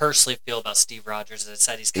I personally feel about Steve Rogers, and it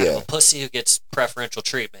said he's kind of a pussy who gets preferential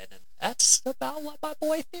treatment, and that's about what my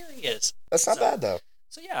boy Theory is. That's not bad though.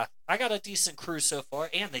 So yeah, I got a decent crew so far,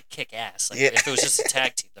 and they kick ass. Like Yeah. if it was just a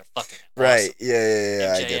tag team, they're fucking awesome. Right?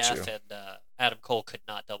 Yeah. I get you. MJF and Adam Cole could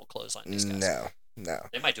not double clothesline these guys. No.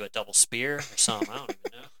 They might do a double spear or something. I don't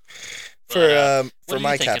even know. For what my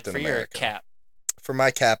are you thinking Captain for America. your cap? For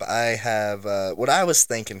my cap, I have what I was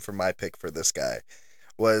thinking for my pick for this guy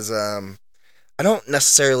was I don't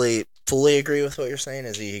necessarily fully agree with what you're saying.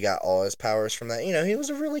 Is he got all his powers from that? You know, he was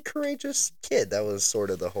a really courageous kid. That was sort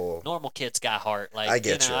of the whole Normal kid's got heart. Like I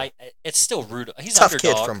get you. It's still rude. He's tough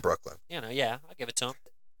underdog. kid from Brooklyn. You know, yeah, I'll give it to him.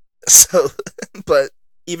 So, but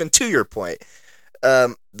even to your point,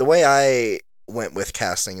 the way I went with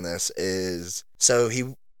casting this is so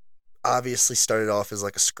he obviously started off as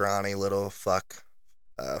like a scrawny little fuck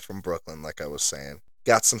from Brooklyn, like I was saying.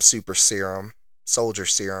 Got some super serum, soldier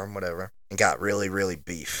serum, whatever, and got really, really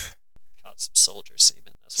beef. Got some soldier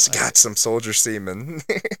semen. Got some soldier semen.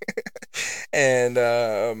 And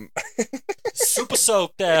super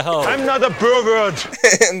soaked that hoe. I'm not a pervert.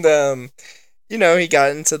 And you know, he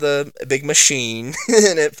got into the big machine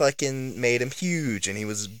and it fucking made him huge, and he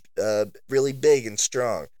was really big and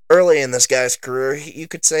strong. Early in this guy's career, you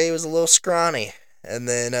could say he was a little scrawny, and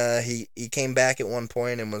then he came back at one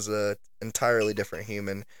point and was a entirely different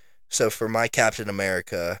human. So for my Captain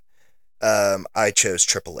America, I chose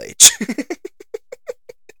Triple H. It's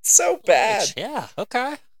so bad. Yeah,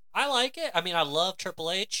 okay. I like it. I mean, I love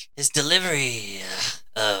Triple H. His delivery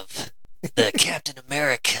of the Captain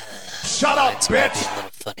America. Shut up, bitch! Be a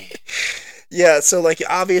little funny. Yeah, so like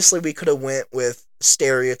obviously we could have went with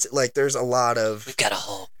stereotypes. Like there's a lot of. We've got a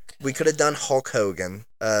Hulk. We could have done Hulk Hogan,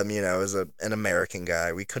 as an American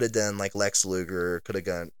guy. We could have done like Lex Luger. Could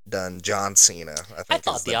have done John Cena. I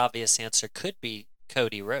thought the obvious answer could be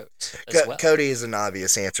Cody Rhodes as well. Cody is an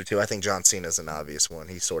obvious answer too. I think John Cena is an obvious one.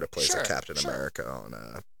 He sort of plays a Captain America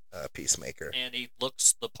on Peacemaker, and he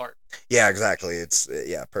looks the part. Yeah, exactly. It's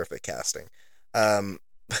perfect casting.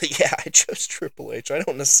 But yeah, I chose Triple H. I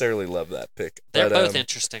don't necessarily love that pick. They're both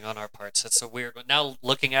interesting on our parts. It's a weird one. Now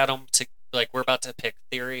looking at them, we're about to pick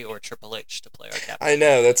Theory or Triple H to play our Captain. I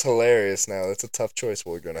know, that's hilarious. Now that's a tough choice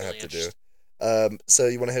we're gonna have to do. So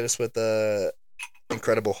you want to hit us with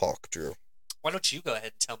Incredible Hulk, Drew? Why don't you go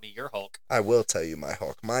ahead and tell me your Hulk? I will tell you my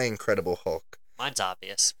Hulk. My Incredible Hulk. Mine's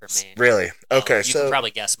obvious for me. Really? Okay, you can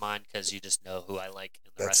probably guess mine because you just know who I like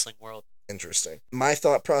in the wrestling world. Interesting. My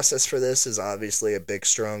thought process for this is obviously a big,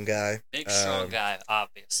 strong guy. Big, strong guy,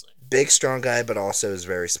 obviously. Big, strong guy, but also is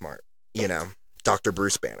very smart. Dr.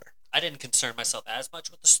 Bruce Banner. I didn't concern myself as much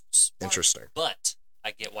with the smart, Interesting. But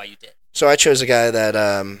I get why you did. So I chose a guy that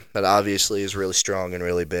obviously is really strong and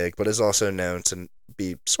really big, but is also known to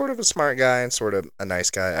be sort of a smart guy and sort of a nice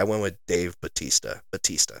guy. I went with Dave Bautista.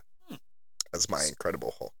 As my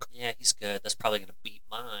Incredible Hulk. Yeah, he's good. That's probably going to beat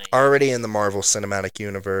mine. Already in the Marvel Cinematic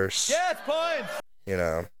Universe. Yes,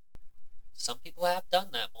 points! Some people have done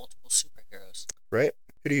that, multiple superheroes. Right?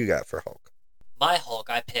 Who do you got for Hulk? My Hulk,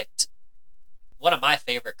 I picked one of my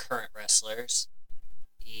favorite current wrestlers.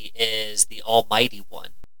 He is the almighty one,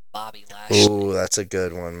 Bobby Lashley. Ooh, that's a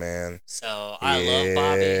good one, man. So I love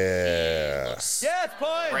Bobby. He looks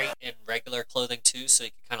great in regular clothing too, so he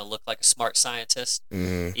can kind of look like a smart scientist.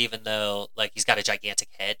 Mm-hmm. Even though he's got a gigantic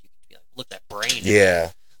head, you can be like, look at that brain.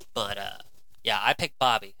 Yeah. But I picked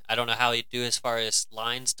Bobby. I don't know how he'd do as far as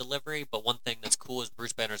lines delivery, but one thing that's cool is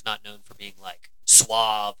Bruce Banner's not known for being like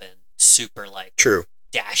suave and super True.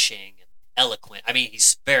 dashing and eloquent. I mean,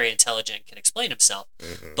 he's very intelligent and can explain himself,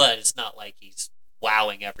 but it's not like he's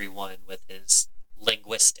wowing everyone with his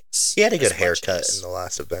linguistics. He had a good haircut in the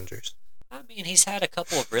last Avengers. I mean, he's had a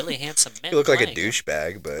couple of really handsome men. He looked like a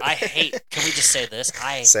douchebag, but I hate. Can we just say this?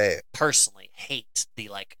 I personally hate the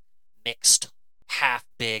mixed half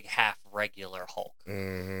big, half regular Hulk.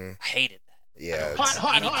 Mm-hmm. I hated that. Yeah.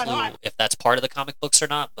 I don't have any clue if that's part of the comic books or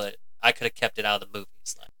not, but I could have kept it out of the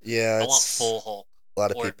movies. I want full Hulk. A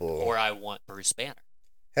lot of people. Or I want Bruce Banner.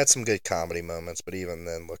 Had some good comedy moments, but even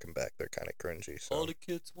then, looking back, they're kind of cringy. So. All the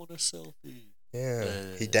kids want a selfie.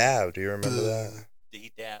 Yeah. He dabbed. Do you remember that?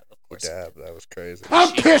 He dabbed, of course. He dabbed. That was crazy.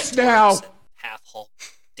 I'm pissed now! Half Hulk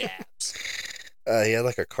dabs. He had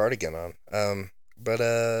a cardigan on.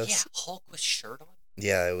 Yeah, Hulk with shirt on?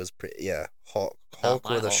 Yeah, it was pretty. Yeah, Hulk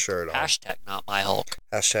with a shirt on. Hashtag not my Hulk.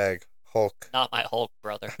 Hashtag Hulk. Not my Hulk,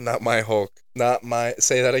 brother. Not my Hulk. Not my.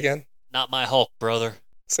 Say that again. Not my Hulk, brother.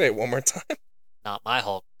 Say it one more time. Not my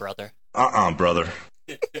Hulk, brother. Brother.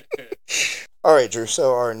 All right, Drew.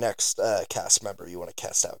 So our next cast member you want to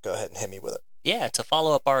cast out. Go ahead and hit me with it. Yeah, to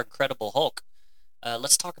follow up our Incredible Hulk,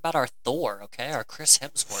 let's talk about our Thor, okay? Our Chris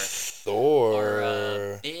Hemsworth. Thor.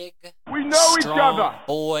 Our big, we know each other.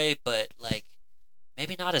 Boy, but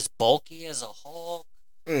maybe not as bulky as a Hulk.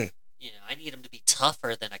 Mm. I need him to be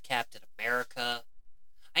tougher than a Captain America.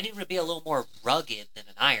 I need him to be a little more rugged than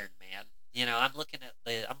an Iron Man. I'm looking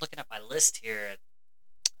at my list here, and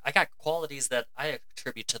I got qualities that I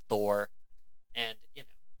attribute to Thor, and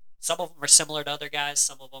some of them are similar to other guys,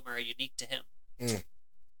 some of them are unique to him. Mm.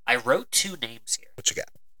 I wrote 2 names here. What you got?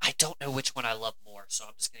 I don't know which one I love more, so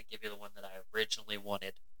I'm just gonna give you the one that I originally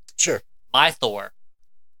wanted. Sure. My Thor.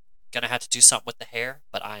 Gonna have to do something with the hair,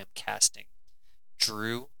 but I am casting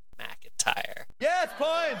Drew McIntyre. Yes,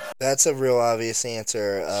 points! That's a real obvious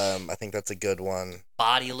answer. I think that's a good one.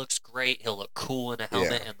 Body looks great. He'll look cool in a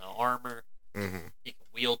helmet and the armor. Mm-hmm. He can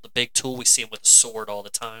wield the big tool. We see him with a sword all the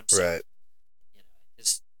time. So, right.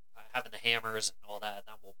 His having the hammers and all that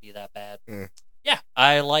won't be that bad. Mm. Yeah,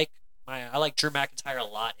 I like Drew McIntyre a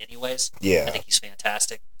lot. Anyways. Yeah. I think he's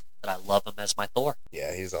fantastic. But I love him as my Thor.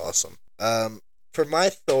 Yeah, he's awesome. For my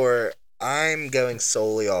Thor, I'm going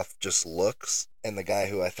solely off just looks and the guy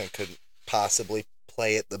who I think could possibly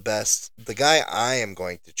play it the best. The guy I am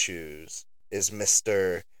going to choose is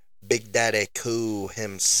Mr. Big Daddy Cool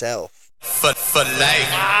himself. For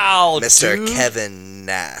life. Wow, Mr. dude. Kevin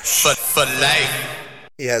Nash. For life.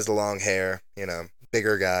 He has the long hair,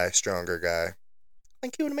 bigger guy, stronger guy. I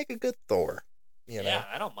think he would make a good Thor. Yeah,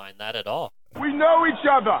 I don't mind that at all. We know each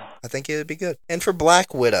other. I think it would be good. And for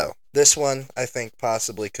Black Widow, this one I think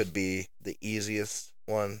possibly could be the easiest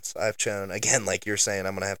ones I've chosen. Again, like you're saying,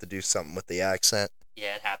 I'm going to have to do something with the accent.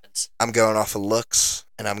 Yeah, it happens. I'm going off of looks,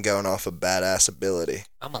 and I'm going off of badass ability.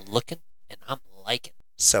 I'm looking, and I'm liking.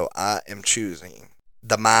 So I am choosing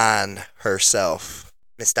the man herself,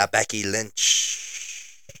 Mr. Becky Lynch.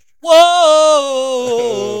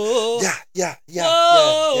 Whoa! Yeah.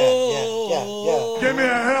 Give me a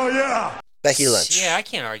hell yeah. Becky Lynch. Yeah, I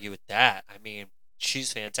can't argue with that. I mean,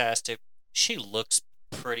 she's fantastic. She looks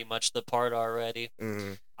pretty much the part already.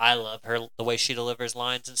 Mm-hmm. I love her, the way she delivers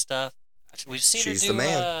lines and stuff. We've seen She's her the do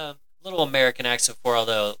man. a little American accent before,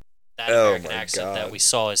 although that Oh American my accent God. that we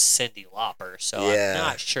saw is Cyndi Lauper, so Yeah. I'm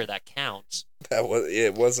not sure that counts.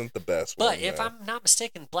 It wasn't the best But one. if no. I'm not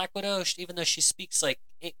mistaken, Black Widow, even though she speaks like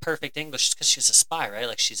perfect English, it's because she's a spy, right?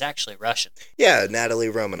 Like she's actually Russian. Yeah, Natalie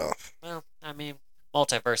Romanoff. Well, I mean,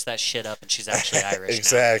 multiverse that shit up, and she's actually Irish.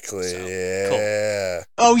 Exactly. Now, so, Yeah. cool.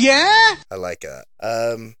 Oh yeah? I like that.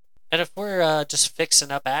 And if we're just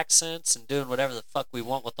fixing up accents and doing whatever the fuck we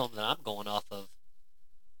want with them, then I'm going off of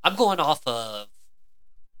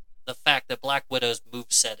the fact that Black Widow's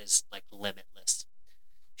moveset is like limitless.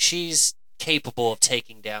 She's capable of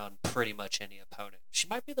taking down pretty much any opponent. She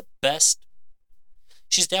might be the best.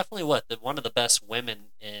 She's definitely one of the best women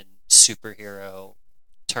in superhero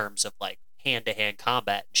terms of like hand-to-hand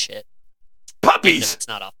combat and shit. Even if it's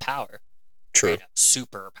not off power. True.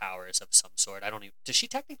 Superpowers of some sort. I don't even. Does she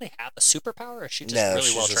technically have a superpower, or is she just No, really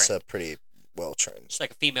she's well just trained? pretty well trained. She's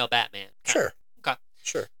like a female Batman. Sure. Okay.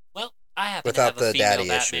 Sure. Well, I happen Without to have a the female daddy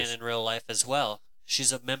Batman issues. in real life as well.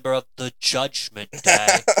 She's a member of the Judgment Day,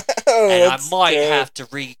 Oh, and I that's might good. have to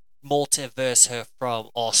multiverse her from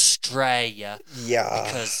Australia Yeah.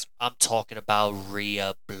 because I'm talking about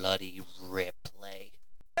Rhea Bloody Ripley.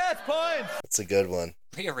 That's a good one.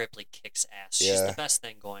 Rhea Ripley kicks ass. She's Yeah. the best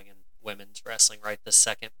thing going in women's wrestling right this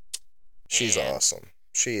second. She's And awesome.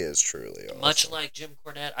 She is truly awesome. much like Jim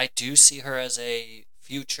Cornette, I do see her as a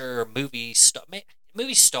future movie star.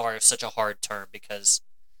 Movie star is such a hard term because,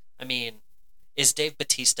 I mean, is Dave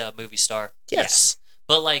Bautista a movie star? Yes.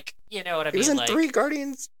 But like, you know what I He mean? was in like, 3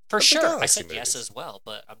 Guardians. for of the sure. I Galaxy said yes movies. as well,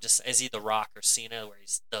 but I'm just, is he The Rock or Cena, where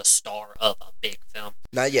he's the star of a big film?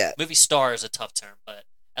 Not yet. Movie star is a tough term, but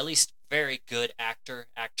at least very good actor,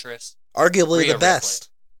 actress. Arguably Rhea the best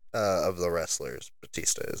of the wrestlers.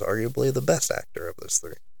 Batista is arguably the best actor of those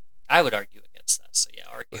 3. I would argue against that. So yeah,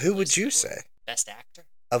 argue. Who would you say? Best actor?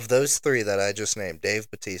 Of those 3 that I just named, Dave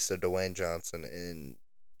Bautista, Dwayne Johnson, and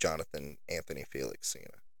Jonathan Anthony Felix Cena.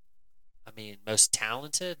 I mean, most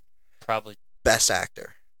talented? Probably Best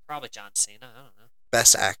actor. John Cena. I don't know.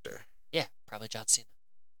 Best actor. Yeah, probably John Cena.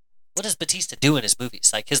 What does Batista do in his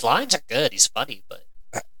movies? Like, his lines are good. He's funny, but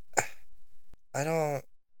I don't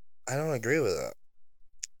agree with that.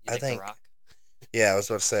 you I think think- The Rock? Yeah, I was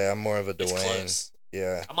about to say I'm more of a It's Dwayne. close.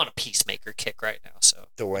 Yeah, I'm on a Peacemaker kick right now, so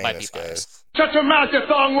Dwayne might be is biased. guys. Shut your mouth, you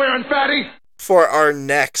thong wearing fatty. For our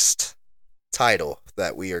next title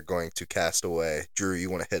that we are going to cast away, Drew, you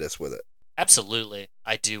want to hit us with it? Absolutely,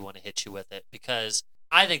 I do want to hit you with it because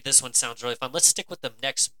I think this one sounds really fun. Let's stick with the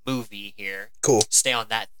next movie here. Cool. Stay on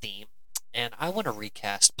that theme. And I want to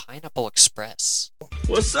recast Pineapple Express.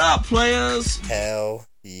 What's up, players? Hell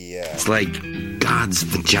yeah. It's like God's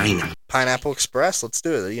vagina. Pineapple Express, let's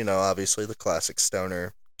do it. Obviously the classic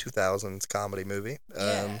stoner 2000s comedy movie.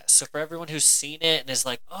 Yeah. So for everyone who's seen it and is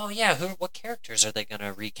like, oh yeah, what characters are they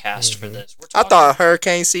gonna recast for this? We're I talking, thought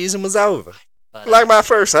hurricane season was over. but, Like my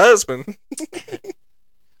first husband.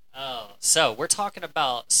 so we're talking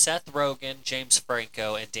about Seth Rogen, James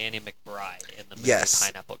Franco, and Danny McBride in the movie Yes.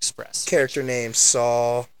 Pineapple Express. Character names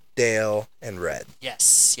Saul, Dale, and Red.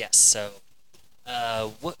 Yes. So,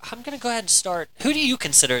 I'm gonna go ahead and start. Who do you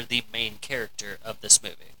consider the main character of this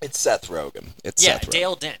movie? It's Seth Rogen. It's Yeah, Seth Rogen.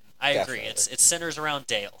 Dale Denton. I agree. Definitely. It centers around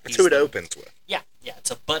Dale. It's He's who it the- opens with. Yeah.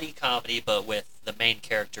 It's a buddy comedy, but with the main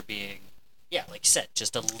character being, yeah, like you said,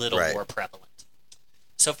 just a little Right. more prevalent.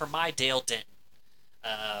 So for my Dale Denton,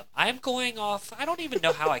 I'm going off. I don't even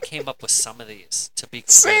know how I came up with some of these, to be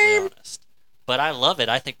completely honest. But I love it.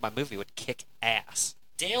 I think my movie would kick ass.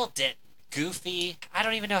 Dale Denton, goofy. I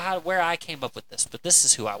don't even know where I came up with this, but this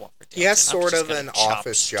is who I want for Dale He has Denton. I'm sort just of gonna an chop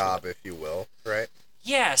office straight job, if you will, right?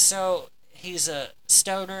 Yeah, so he's a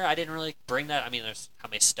stoner. I didn't really bring that. I mean, there's how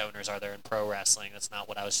many stoners are there in pro wrestling? That's not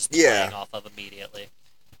what I was just playing off of immediately.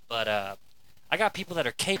 But I got people that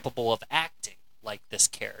are capable of acting like this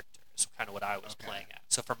character. Is kind of what I was playing at.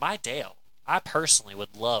 So for my Dale, I personally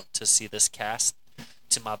would love to see this cast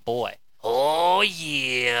to my boy Oh,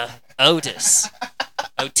 yeah. Otis,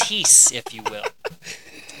 if you will.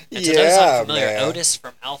 And to those unfamiliar, man. Otis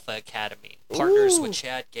from Alpha Academy partners with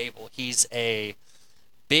Chad Gable. He's a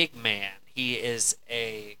big man. He is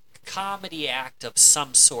a comedy act of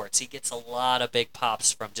some sorts. He gets a lot of big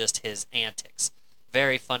pops from just his antics.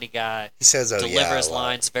 Very funny guy. He says, delivers a lot.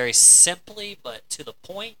 lines very simply but to the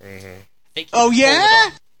point. Mm-hmm. I think he can pull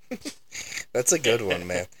it off. That's a good one,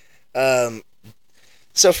 man.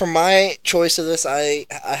 So for my choice of this, I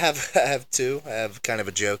have two. I have kind of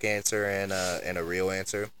a joke answer and a real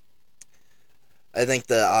answer. I think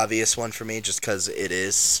the obvious one for me, just because it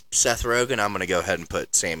is Seth Rogen, I'm gonna go ahead and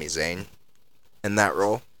put Sami Zayn in that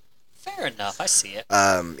role. Fair enough. I see it.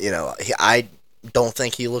 I don't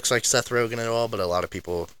think he looks like Seth Rogen at all, but a lot of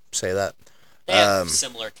people say that. They have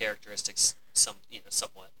similar characteristics,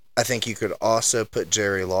 somewhat. I think you could also put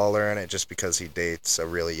Jerry Lawler in it just because he dates a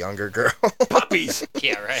really younger girl. Puppies!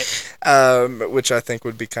 Yeah, right. Which I think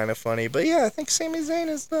would be kind of funny. But yeah, I think Sami Zayn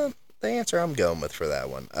is the answer I'm going with for that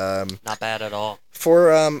one. Not bad at all.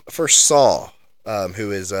 For Saul,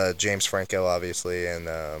 who is James Franco, obviously, and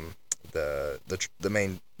the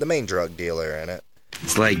main drug dealer in it.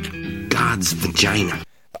 It's like God's vagina.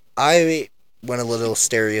 I went a little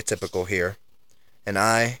stereotypical here, and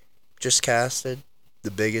I just casted the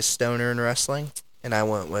biggest stoner in wrestling, and I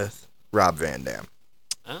went with Rob Van Dam.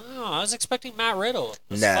 Oh, I was expecting Matt Riddle.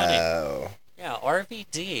 That's No. funny. Yeah,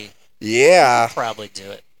 RVD. Yeah. He'd probably do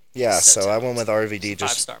it. Yeah, so I went with RVD.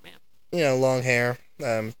 Just 5-star man. Long hair,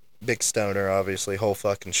 big stoner, obviously, whole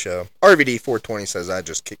fucking show. RVD 420 says I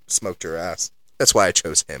just smoked your ass. That's why I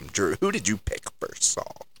chose him. Drew, who did you pick first,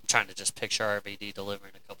 Saul? I'm trying to just picture RVD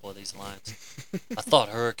delivering a couple of these lines. I thought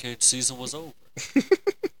hurricane season was over. And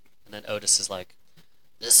then Otis is like,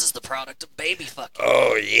 this is the product of baby fucking.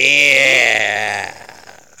 Oh, yeah.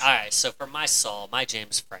 Alright, so for my Saul, my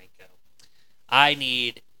James Franco, I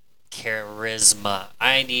need charisma.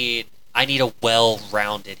 I need a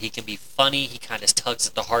well-rounded. He can be funny. He kind of tugs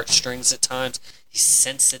at the heartstrings at times. He's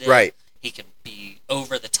sensitive. Right. He can be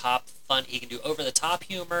over-the-top fun. He can do over-the-top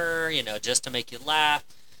humor, just to make you laugh.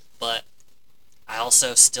 But I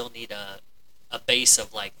also still need a base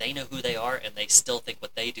of, like, they know who they are and they still think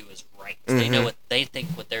what they do is right. Mm-hmm. They know they think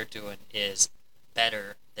what they're doing is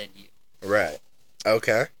better than you. Right.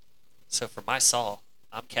 Okay. So for my Saul,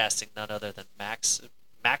 I'm casting none other than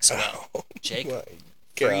Maxwell, Jake,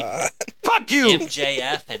 God. Fuck you!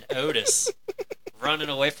 MJF, and Otis running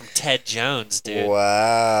away from Ted Jones, dude.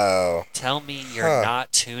 Wow. Tell me you're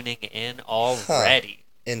not tuning in already.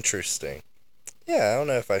 Interesting. Yeah, I don't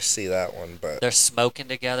know if I see that one, but They're smoking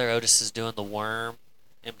together. Otis is doing the worm.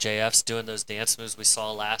 MJF's doing those dance moves we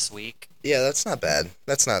saw last week. yeah, that's not bad.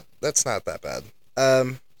 That's not that bad.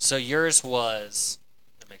 So yours was,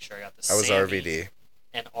 let me make sure I got this. I was Sammy RVD.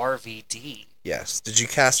 And RVD. Yes. Did you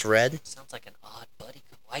cast Red? Sounds like an odd buddy.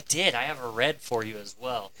 I did. I have a Red for you as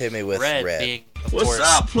well. Hit me with Red. Red. Of What's course,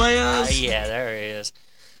 up, players? yeah, there he is.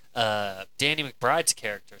 Danny McBride's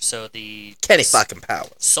character. So the Kenny fucking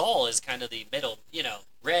Powers. Saul is kind of the middle.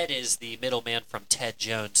 Red is the middleman from Ted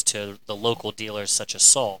Jones to the local dealers such as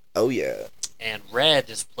Saul. Oh yeah. And Red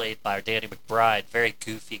is played by Danny McBride, very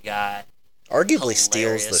goofy guy. Arguably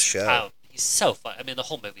steals the hilarious. show. Oh, he's so fun. I mean, the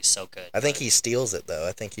whole movie's so good. I think he steals it though.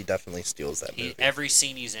 I think he definitely steals that movie. Every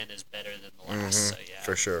scene he's in is better than the last. So yeah,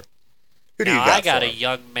 For sure. Who do now, you got? I got for a him?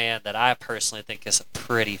 young man that I personally think is a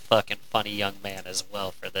pretty fucking funny young man as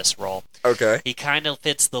well for this role. Okay. He kind of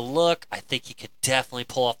fits the look. I think he could definitely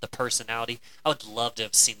pull off the personality. I would love to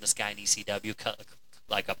have seen this guy in ECW cut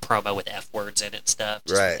like a promo with F words in it and stuff,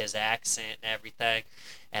 just Right. with his accent and everything.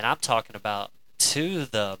 And I'm talking about to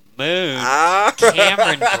the moon. Ah.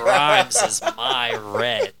 Cameron Grimes is my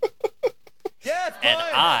Red, Yes, and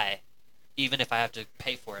I, even if I have to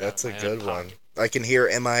pay for it, That's out a of my own good one. pocket, I can hear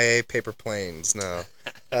MIA Paper Planes now.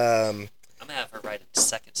 I'm gonna have her write a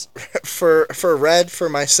second song. For Red, for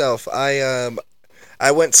myself, I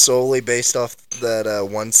went solely based off that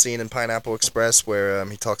one scene in Pineapple Express where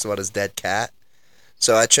he talks about his dead cat.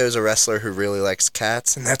 So I chose a wrestler who really likes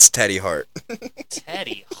cats, and that's Teddy Hart.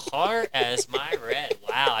 Teddy Hart as my Red.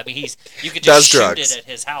 Wow. I mean, you could Does just shoot drugs. it at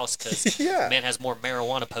his house because Yeah. the man has more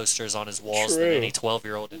marijuana posters on his walls True. than any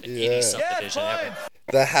 12-year-old in Yeah. any subdivision ever.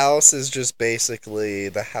 The house is just basically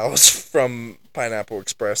the house from Pineapple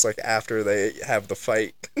Express, like after they have the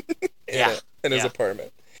fight in his Yeah.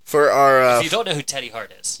 apartment. For our If you don't know who Teddy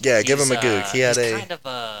Hart is, Yeah, give he's, him a goog. He had he's a- kind of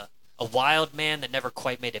a wild man that never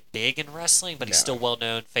quite made it big in wrestling, but he's No. still well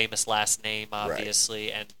known, famous last name,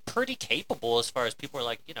 obviously, and pretty capable as far as people are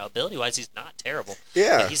like, ability wise, he's not terrible.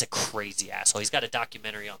 Yeah. And he's a crazy asshole. He's got a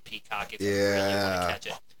documentary on Peacock if you really want Yeah. to catch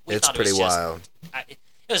it. It's thought it pretty was just- wild. It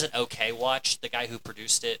It was an okay watch. The guy who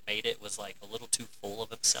produced it, made it, was like a little too full of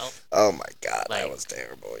himself. Oh my god, Like, that was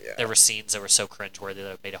terrible. Yeah. There were scenes that were so cringeworthy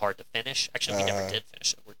that it made it hard to finish. Actually, we never did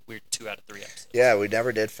finish it. We're 2 out of 3 episodes. Yeah, we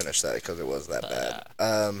never did finish that because it was that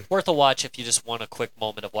bad. Worth a watch if you just want a quick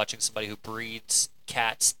moment of watching somebody who breeds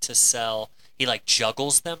cats to sell. He like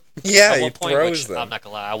juggles them. Yeah, at he one point, throws which them. I'm not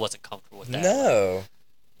gonna lie, I wasn't comfortable with that. No.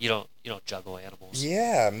 You don't juggle animals.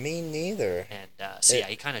 Yeah, me neither. And so yeah,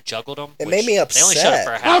 he kind of juggled them. It made me upset. They only showed it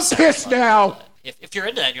for a half I'm second, pissed but, now. If you're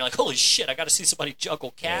into that and you're like, holy shit, I got to see somebody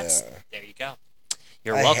juggle cats. Yeah. There you go.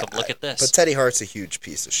 You're welcome. Look at this. But Teddy Hart's a huge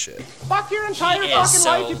piece of shit. Fuck your entire He fucking is,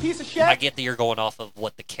 life, so you piece of shit. I get that you're going off of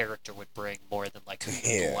what the character would bring more than like who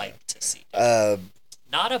you'd like to see.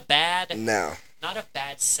 Not a bad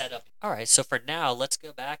setup. All right, so for now, let's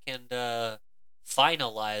go back and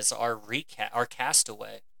finalize our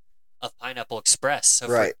castaway of Pineapple Express. So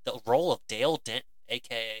Right. for the role of Dale Denton,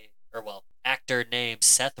 actor named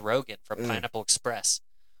Seth Rogen from Pineapple Express,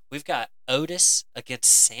 we've got Otis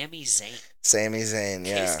against Sami Zayn. Sami Zayn, Case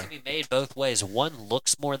yeah. can be made both ways. One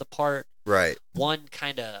looks more the part. Right. One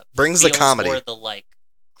kind of Brings the comedy. more the like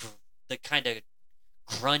the kind of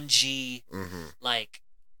grungy like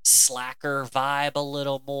slacker vibe a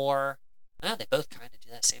little more. Well, they both kind of do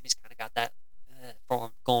that. Sammy's kind of got that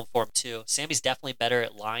going for him too. Sammy's definitely better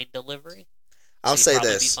at line delivery. I'll say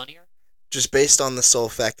probably this. Be funnier. Just based on the sole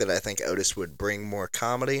fact that I think Otis would bring more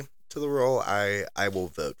comedy to the role, I will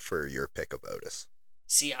vote for your pick of Otis.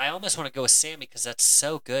 See, I almost want to go with Sammy because that's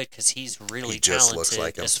so good because he's really He just talented looks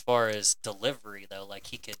like him. as far as delivery though. Like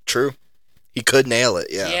he could. True. He could nail it.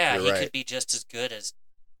 Yeah. Yeah, you're he right. could be just as good as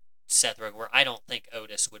Seth Rogen. Where I don't think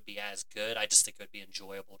Otis would be as good. I just think it would be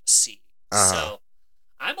enjoyable to see. So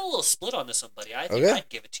I'm a little split on this one, buddy. I think I'd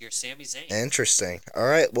give it to your Sami Zayn. Interesting. All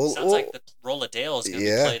right. Well, Sounds like the role of Dale is going to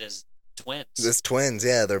be played as twins. It's twins.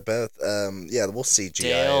 Yeah, they're both. Yeah, we'll CGI.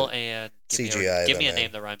 Dale and CGI. Give me a them name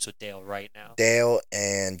in. that rhymes with Dale right now. Dale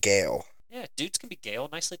and Gail. Yeah, dudes can be Gale.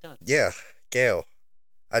 Nicely done. Yeah, Gail.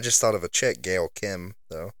 I just thought of a chick, Gail Kim,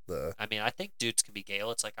 though. I mean, I think dudes can be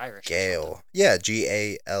Gale. It's like Irish. Gail. Yeah,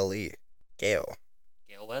 Gale. Gail.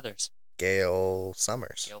 Gale Weathers. Gail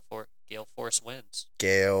Summers. Gale Force Wins.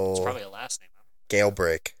 Gail. It's probably a last name. Gail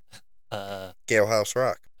Break. Gail House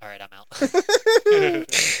Rock. All right, I'm out.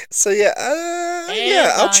 So yeah,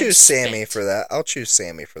 I'll I'm choose Sammy spent. for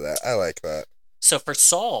that. I like that. So for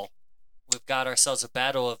Saul, we've got ourselves a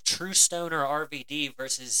battle of True Stoner RVD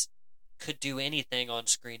versus Could Do Anything on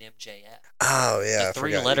Screen MJF. Oh yeah, The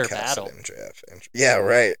three-letter battle. MJF. Yeah,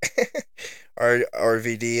 right.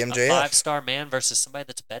 RVD MJF. A 5-star man versus somebody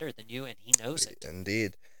that's better than you, and he knows it.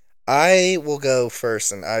 Indeed. I will go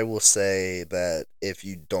first, and I will say that if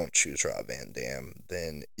you don't choose Rob Van Dam,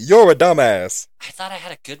 then you're a dumbass. I thought I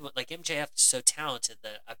had a good one. Like, MJF is so talented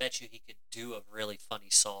that I bet you he could do a really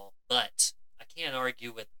funny Saul. But I can't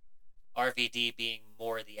argue with RVD being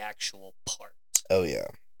more the actual part. Oh, yeah.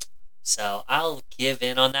 So I'll give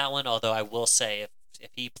in on that one, although I will say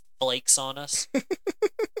if he flakes on us,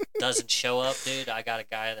 doesn't show up, dude, I got a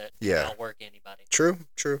guy that can outwork anybody. True.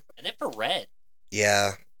 And then for Red,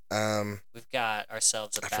 yeah, we've got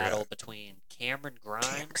ourselves a battle between Cameron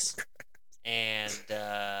Grimes and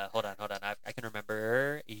hold on, I can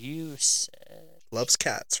remember. You said loves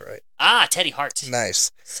cats, right? Teddy Hart.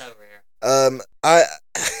 Nice. So rare. I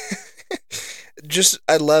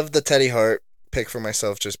I love the Teddy Hart pick for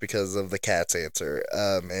myself just because of the cat's answer,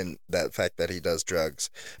 and that fact that he does drugs.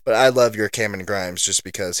 But I love your Cameron Grimes just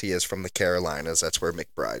because he is from the Carolinas. That's where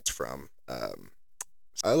McBride's from.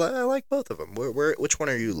 I like both of them. Which one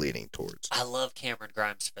are you leaning towards? I love Cameron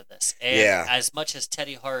Grimes for this. And as much as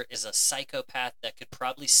Teddy Hart is a psychopath that could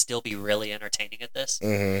probably still be really entertaining at this,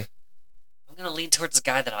 I'm going to lean towards the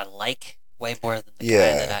guy that I like way more than the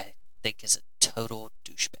guy that I think is a total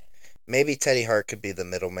douchebag. Maybe Teddy Hart could be the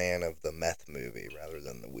middleman of the meth movie rather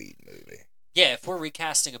than the weed movie. Yeah, if we're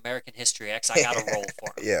recasting American History X, I got to roll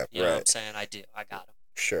for him. Yeah, you know what I'm saying? I do. I got him.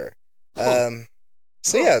 Sure.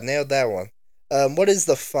 So yeah, nailed that one. What is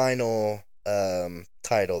the final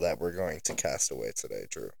title that we're going to cast away today,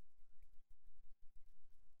 Drew?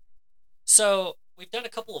 So we've done a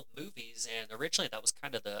couple of movies, and originally that was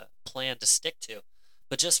kind of the plan to stick to.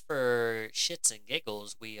 But just for shits and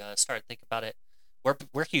giggles, we started thinking about it.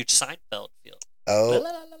 We're huge Seinfeld field. Oh.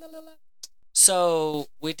 So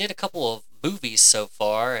we did a couple of movies so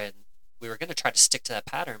far, and we were going to try to stick to that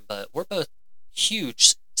pattern, but we're both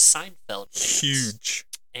huge Seinfeld fans. Huge.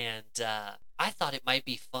 And I thought it might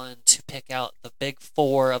be fun to pick out the big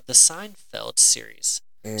four of the Seinfeld series.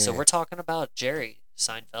 So we're talking about Jerry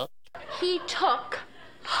Seinfeld. He took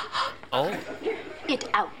it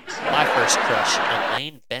out. My first crush,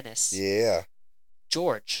 Elaine Bennis. Yeah.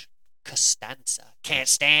 George Costanza. Can't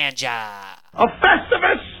stand ya. A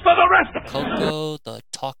Festivus for the rest of us. Coco the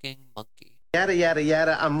Talking Monkey. Yada, yada,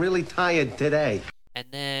 yada. I'm really tired today. And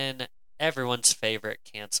then everyone's favorite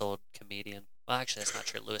canceled comedian. Well, actually, that's not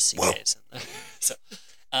true. Louis C.K. is in there. So,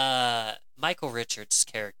 Michael Richards'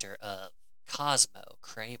 character of Cosmo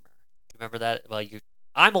Kramer. Remember that? Well,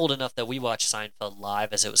 I'm old enough that we watched Seinfeld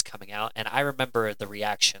live as it was coming out, and I remember the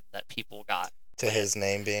reaction that people got To his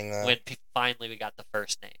name being that? when finally we got the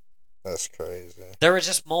first name. That's crazy. There were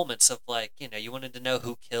just moments of like, you wanted to know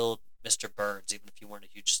who killed Mr. Burns, even if you weren't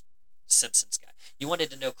a huge Simpsons guy. You wanted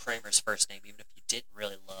to know Kramer's first name, even if you didn't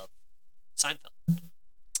really love Seinfeld.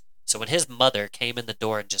 So when his mother came in the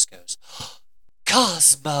door and just goes,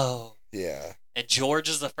 Cosmo! Yeah. And George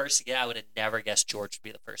is the first to get it. I would have never guessed George would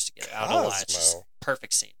be the first to get it. I don't know why. It's just Cosmo.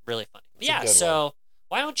 perfect scene. Really funny. It's a Yeah, good so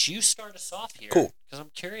why don't you start us off here? Cool. Because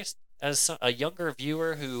I'm curious, as a younger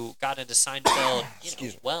viewer who got into Seinfeld,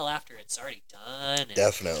 well after it's already done. And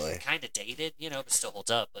Definitely. kind of dated, but still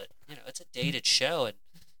holds up. But, it's a dated show. And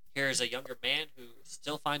here's a younger man who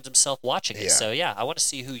still finds himself watching it. Yeah. So, yeah, I want to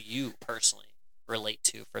see who you personally relate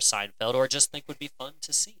to for Seinfeld or just think would be fun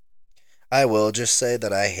to see. I will just say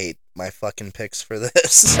that I hate my fucking picks for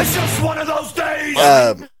this. It's just one of those days.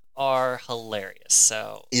 Are hilarious.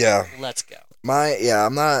 So, Yeah. let's go.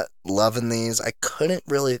 I'm not loving these. I couldn't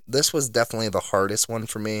really. This was definitely the hardest one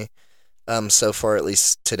for me. So far, at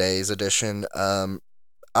least today's edition.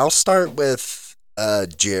 I'll start with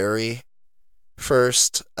Jerry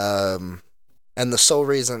first. And the sole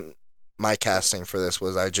reason my casting for this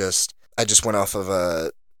was I just went off of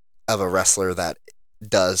a wrestler that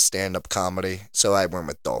does stand-up comedy, so I went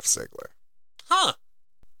with Dolph Ziggler. Huh.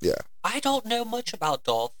 Yeah. I don't know much about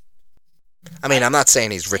Dolph. I mean, I'm not saying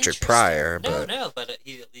he's Richard Interesting. Pryor, but No, but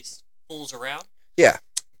he at least fools around. yeah.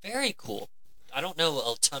 Very cool. I don't know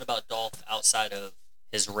a ton about Dolph outside of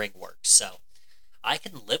his ring work, so I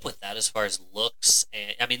can live with that as far as looks.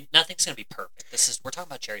 And I mean, nothing's gonna be perfect. We're talking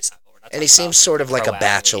about Jerry Seinfeld. We're not And he talking seems about sort of like a pro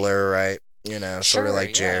bachelor, right? Sort of Sure, like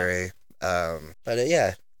yeah. Jerry. But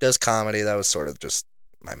yeah, does comedy. That was sort of just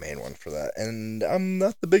my main one for that. And I'm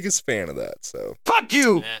not the biggest fan of that, so. Fuck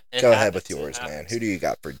you! It Go ahead with happens, it yours, man. happens. Who do you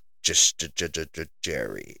got for just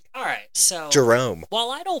Jerry? All right, so Jerome.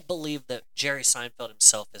 while I don't believe that Jerry Seinfeld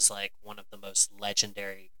himself is like one of the most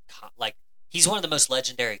legendary, he's one of the most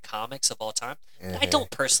legendary comics of all time. I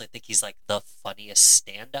don't personally think he's like the funniest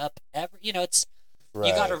stand-up ever. It's Right.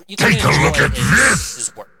 you gotta enjoy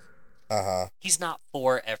his work. Uh-huh. He's not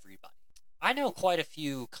for everybody. I know quite a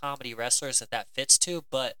few comedy wrestlers that fits to,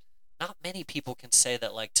 but not many people can say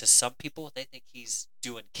that, like, to some people, they think he's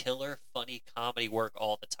doing killer, funny comedy work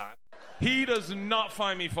all the time. He does not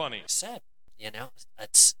find me funny. Said,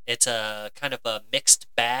 it's a kind of a mixed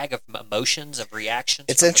bag of emotions, of reactions.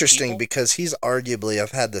 It's from the interesting people. because he's arguably,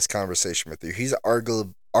 I've had this conversation with you, he's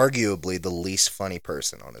arguably the least funny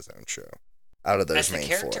person on his own show out of those As the main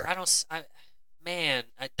character, four.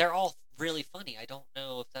 they're all really funny. I don't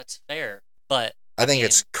know if that's fair, but I think mean,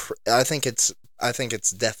 it's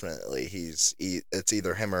definitely it's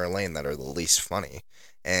either him or Elaine that are the least funny,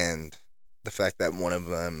 and the fact that one of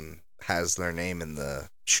them has their name in the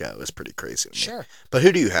show is pretty crazy to me. Sure. But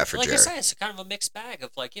who do you have for like Jerry? I said, it's kind of a mixed bag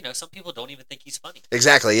of some people don't even think he's funny.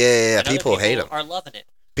 Exactly. Yeah. And other People hate him. Are loving it.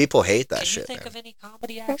 People hate that Can shit. you think man. of any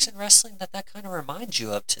comedy acts in wrestling that kind of reminds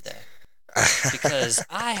you of today? Because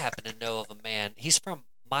I happen to know of a man. He's from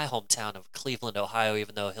my hometown of Cleveland, Ohio,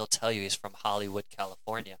 even though he'll tell you he's from Hollywood,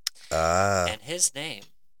 California. And his name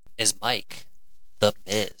is Mike the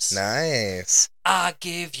Miz. Nice. I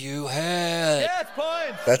give you head. Yes,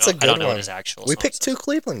 points! That's a I good don't know one. what his actual We song picked is. two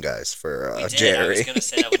Cleveland guys for We did. Jerry. I was going to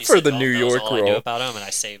say that when he for said the Dolph, New that was York all I knew role. about him, and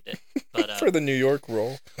I saved it. But For the New York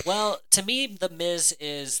role. well, to me, the Miz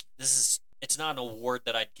it's not an award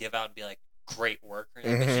that I'd give out and be like, great work, or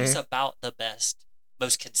anything, but he's about the best,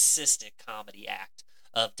 most consistent comedy act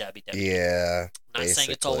of WWE. Yeah. I'm not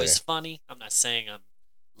saying it's always funny. I'm not saying I'm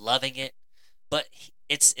loving it, but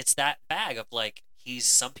it's that bag of like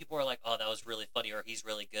some people are like, oh, that was really funny, or he's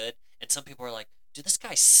really good, and some people are like, dude, this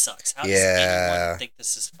guy sucks. How does anyone think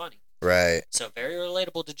this is funny? Right. So very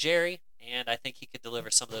relatable to Jerry, and I think he could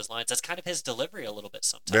deliver some of those lines. That's kind of his delivery a little bit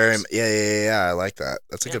sometimes. Very. Yeah. I like that.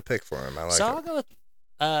 That's a Yeah. good pick for him. I like So it. I'll go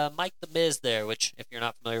with Mike the Miz there, which if you're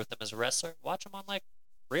not familiar with him as a wrestler, watch him on like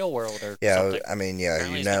Real World or Yeah, something. I mean, yeah,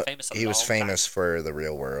 Apparently you he's been know, famous on he it was all the time. famous for the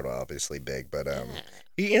Real World, obviously big, but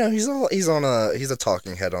Yeah. he's a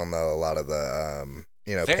talking head on a lot of the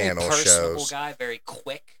Very panel personable shows. guy, very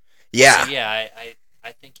quick. Yeah, So, yeah,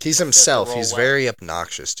 I think he's he fit the himself. role He's well. very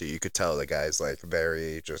obnoxious too. You could tell the guy's like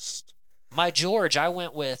very just. My George, I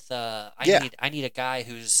went with. I need a guy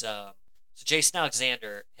who's So Jason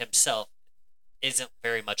Alexander himself isn't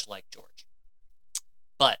very much like George.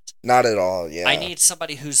 But not at all, yeah. I need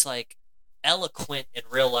somebody who's like eloquent in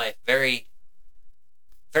real life, very,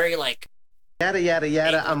 very like Yada, yada,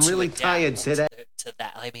 yada. I'm really tired today. To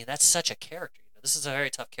that. I mean, that's such a character. This is a very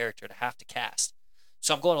tough character to have to cast.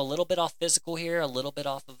 So I'm going a little bit off physical here, a little bit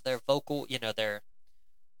off of their vocal, their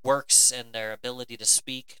works and their ability to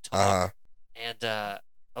speak, talk. And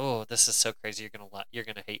this is so crazy. You're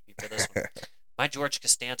gonna hate me for this one. My George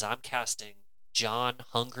Costanza, I'm casting John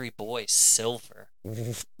Hungry Boy Silver.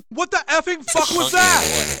 What the effing fuck was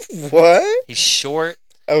that? What? He's short.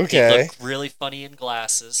 Okay. He looked really funny in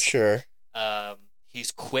glasses. Sure.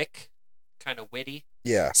 He's quick, kind of witty.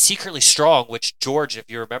 Yeah. Secretly strong, which George, if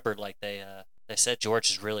you remember, like they said George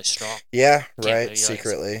is really strong. Yeah, right.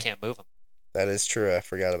 Secretly. You can't move him. That is true. I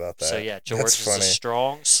forgot about that. So yeah, George is a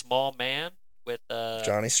strong, small man with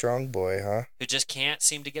Johnny Strong Boy, huh? Who just can't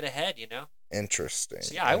seem to get ahead, Interesting.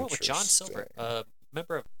 So yeah, I went with John Silver,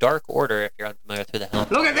 member of Dark Order. If you're unfamiliar with who the hell.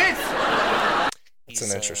 Look at this! It's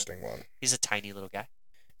an interesting one. He's a tiny little guy.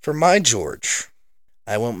 For my George,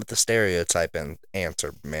 I went with the stereotype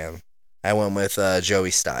answer, man. I went with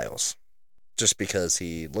Joey Styles. Just because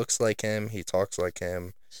he looks like him, he talks like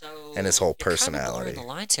him, and his whole personality. Kind of blurring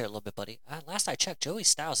the lines here a little bit, buddy. Last I checked, Joey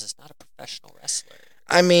Styles is not a professional wrestler.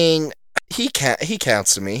 I mean, he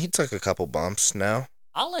counts to me. He took a couple bumps, no?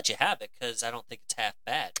 I'll let you have it, because I don't think it's half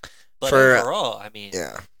bad. But overall, I mean,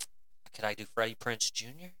 yeah. Could I do Freddie Prinze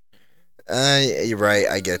Jr.? You're right.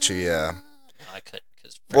 I get you, yeah. No, I couldn't.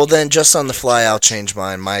 Well, then, just on the fly, I'll change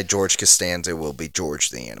mine. My George Costanza will be George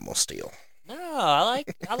the Animal Steel. No, I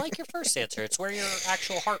like your first answer. It's where your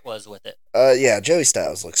actual heart was with it. Yeah, Joey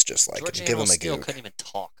Styles looks just like George him. Give him a Steel goog. couldn't even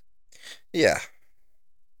talk. Yeah.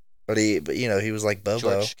 But he was like Bobo.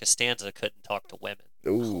 George Costanza couldn't talk to women.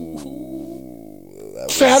 Ooh. That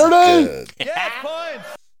was Saturday? Good. Yeah,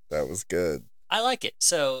 That was good. I like it.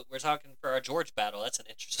 So we're talking for our George battle. That's an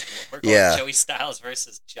interesting one. We're going Joey Styles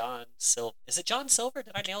versus John Silver. Is it John Silver?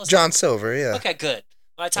 Did I nail his name? John Silver, yeah. Okay, good.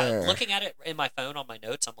 When looking at it in my phone on my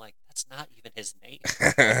notes, I'm like, that's not even his name.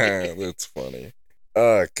 That's funny.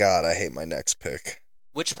 Oh, God, I hate my next pick.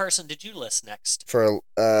 Which person did you list next? For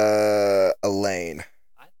Elaine.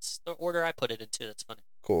 That's the order I put it into. That's funny.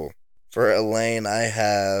 Cool. For Elaine, I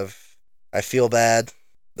Feel Bad.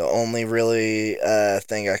 The only really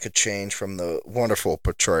thing I could change from the wonderful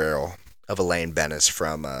portrayal of Elaine Bennis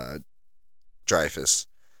from Dreyfus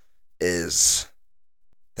is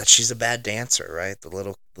that she's a bad dancer, right? The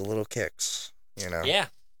little kicks, Yeah,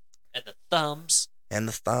 and the thumbs. And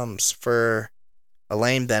the thumbs. For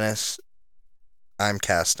Elaine Bennis, I'm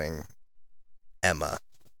casting Emma.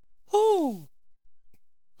 Who?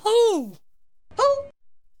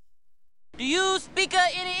 Do you speak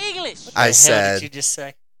any English? I said. What did you just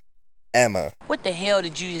say? Emma. What the hell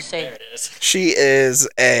did you just say? There it is. She is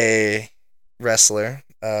a wrestler.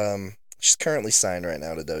 She's currently signed right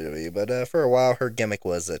now to WWE, but for a while her gimmick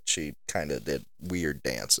was that she kind of did weird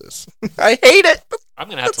dances. I hate it. I'm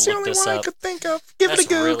gonna have to look this up. That's the only one I up. could think of. Give it a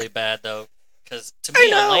go. That's really bad though, because to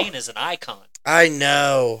me Elaine is an icon. I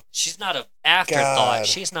know. She's not an afterthought. God.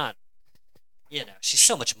 She's not. She's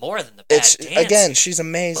so much more than the bad dancer. Again, she's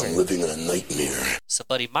amazing. I'm living in a nightmare. So,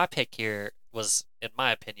 buddy, my pick here was, in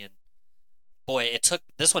my opinion,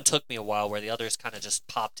 this one took me a while, where the others kind of just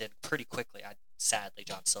popped in pretty quickly. Sadly,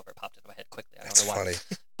 John Silver popped into my head quickly. I don't know why. Funny.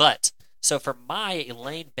 But so for my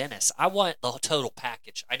Elaine Bennis, I want the total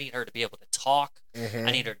package. I need her to be able to talk. Mm-hmm.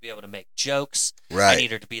 I need her to be able to make jokes. Right. I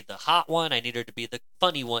need her to be the hot one. I need her to be the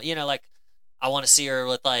funny one. I want to see her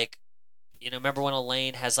with remember when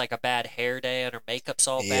Elaine has like a bad hair day and her makeup's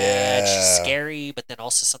all bad? She's scary, but then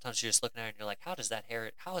also sometimes you're just looking at her and you're like, how is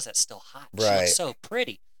that still hot? She Right. looks so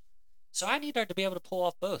pretty. So I need her to be able to pull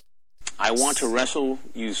off both. I want to wrestle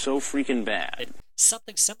you so freaking bad. And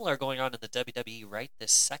something similar going on in the WWE right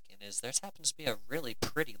this second is there happens to be a really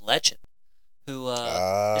pretty legend who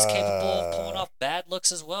is capable of pulling off bad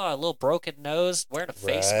looks as well. A little broken nose, wearing a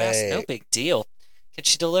face mask, no big deal. Can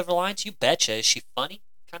she deliver lines? You betcha. Is she funny?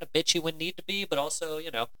 Kind of bitchy when need to be, but also,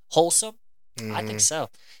 wholesome? Mm-hmm. I think so.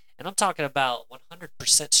 And I'm talking about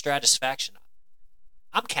 100% Stratisfaction.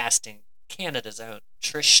 I'm casting Canada's own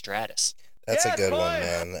Trish Stratus. That's a good one,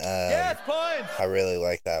 man. Points. I really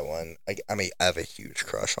like that one. I mean, I have a huge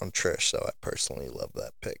crush on Trish, so I personally love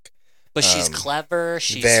that pick. But she's clever.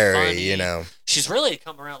 She's very, funny. She's really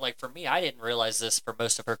come around. Like, for me, I didn't realize this for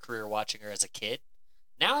most of her career watching her as a kid.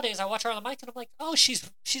 Nowadays, I watch her on the mic and I'm like, oh, she's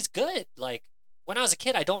good. Like, when I was a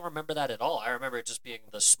kid, I don't remember that at all. I remember it just being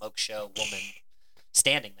the smoke show woman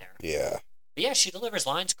standing there. Yeah. But yeah, she delivers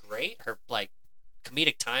lines great. Her,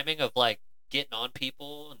 comedic timing of, getting on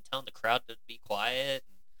people and telling the crowd to be quiet.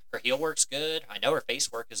 Her heel work's good. I know her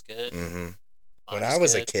face work is good. Mm-hmm. When I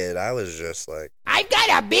was a kid, I was just like, I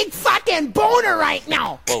got a big fucking boner right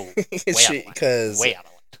now. Whoa. Because way out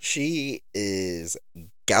of line. she is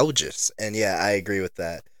gorgeous. And yeah, I agree with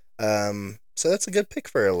that. So that's a good pick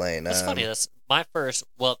for Elaine. That's funny. That's my first.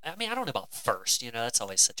 Well, I mean, I don't know about first. That's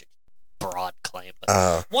always such a broad claim.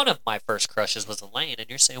 But one of my first crushes was Elaine, and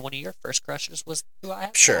you're saying one of your first crushes was who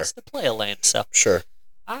I asked to play Elaine. So sure.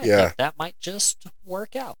 I think that might just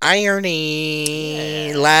work out. Irony.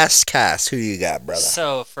 Yeah. Last cast. Who you got, brother?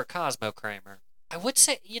 So for Cosmo Kramer, I would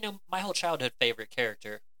say, my whole childhood favorite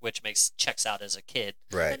character, which checks out as a kid.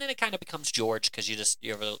 Right. And then it kind of becomes George because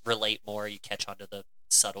you relate more, you catch onto the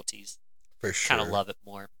subtleties. For sure. Kind of love it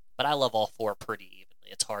more. But I love all four pretty evenly.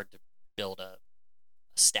 It's hard to build a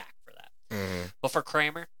stack for that. Mm-hmm. But for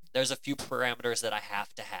Kramer, there's a few parameters that I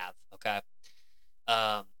have to have, okay?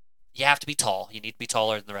 You have to be tall. You need to be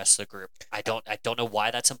taller than the rest of the group. I don't know why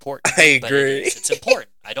that's important. I agree. It's important.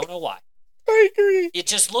 I don't know why. I agree. It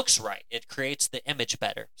just looks right. It creates the image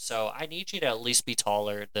better. So I need you to at least be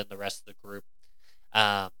taller than the rest of the group.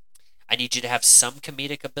 I need you to have some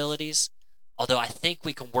comedic abilities. Although I think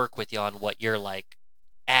we can work with you on what your like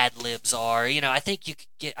ad libs are. I think you could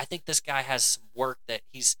get. I think this guy has some work that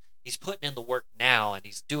he's putting in the work now, and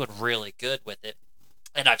he's doing really good with it.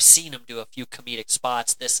 And I've seen him do a few comedic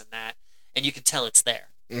spots, this and that, and you can tell it's there.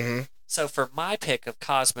 Mm-hmm. So for my pick of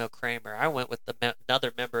Cosmo Kramer, I went with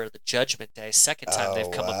another member of the Judgment Day. Second time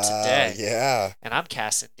they've come up today. Yeah. And I'm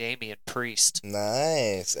casting Damian Priest.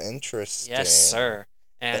 Nice. Interesting. Yes, sir.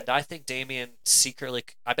 And I think Damian secretly,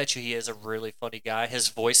 I bet you he is a really funny guy. His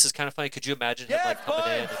voice is kind of funny. Could you imagine him coming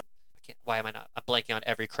in? And, why am I not? I'm blanking on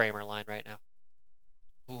every Kramer line right now.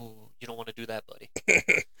 Ooh, you don't want to do that, buddy.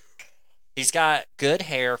 He's got good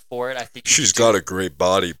hair for it. I think she's got a great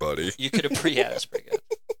body, buddy. You could have that's pretty good.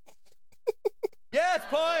 Yes,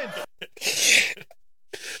 point.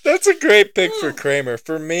 That's a great pick for Kramer.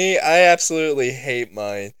 For me, I absolutely hate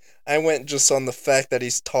mine. I went just on the fact that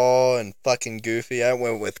he's tall and fucking goofy. I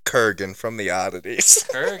went with Kurgan from The Oddities.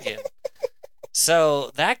 Kurgan.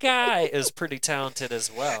 So that guy is pretty talented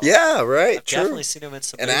as well. Yeah, right. I've definitely seen him in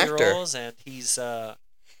some movie roles, and he's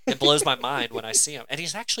it blows my mind when I see him. And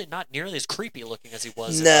he's actually not nearly as creepy looking as he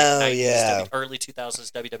was in like 90s, early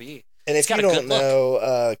 2000s WWE. And if you don't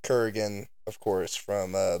know Kurgan, of course,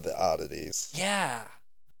 from The Oddities. Yeah.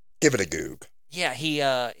 Give it a goog. Yeah, he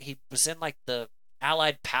was in like the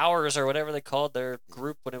Allied Powers or whatever they called their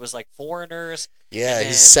group when it was like foreigners. Yeah,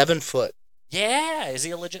 he's 7 foot. Yeah, is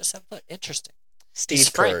he a legit 7 foot? Interesting. He's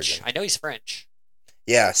French. Kurgan. I know he's French.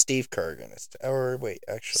 Yeah, Steve Kurgan.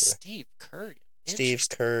 Steve Kurgan. Steve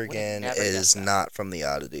Kurgan is not from The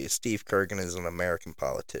Oddities. Steve Kurgan is an American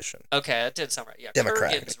politician. Okay, that did sound right. Yeah,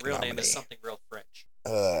 Democratic Kurgan's real name is something real French.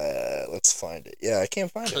 Let's find it. Yeah, I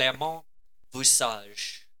can't find Clément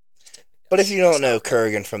Visage. But if you don't know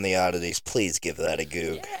Kurgan from The Oddities, please give that a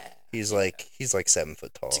goog. Yeah. He's like 7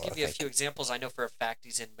 foot tall. To give you a few examples, I know for a fact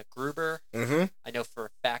he's in MacGruber. Mm-hmm. I know for a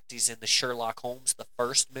fact he's in the Sherlock Holmes, the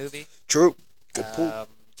first movie. True. Good pool.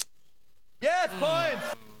 Yes,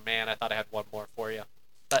 points. Man, I thought I had one more for you.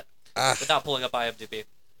 But without pulling up IMDb, a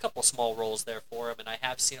couple small roles there for him, and I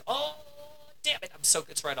have seen. Oh, damn it!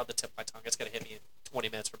 It's right on the tip of my tongue. It's gonna hit me in 20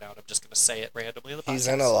 minutes from now, and I'm just gonna say it randomly in the podcast. He's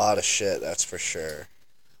in a lot of shit, that's for sure.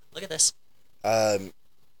 Look at this.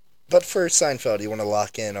 But for Seinfeld, you want to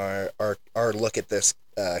lock in our look at this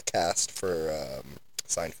cast for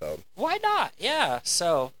Seinfeld? Why not? Yeah.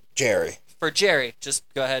 So Jerry. For Jerry, just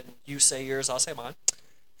go ahead and you say yours. I'll say mine.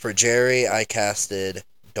 For Jerry, I casted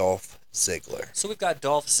Dolph Ziggler. So we've got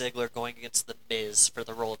Dolph Ziggler going against The Miz for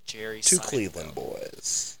the role of Jerry. Two Seinfeld. Cleveland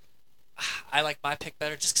boys. I like my pick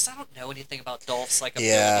better just because I don't know anything about Dolph's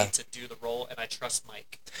ability to do the role, and I trust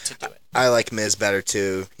Mike to do it. I like Miz better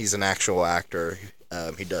too. He's an actual actor.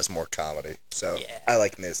 He does more comedy, so I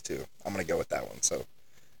like Miz too. I'm gonna go with that one. So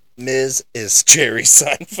Miz is Jerry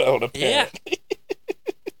Seinfeld apparently. Yeah.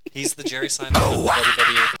 He's the Jerry Seinfeld of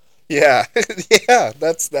WWE. Yeah, yeah,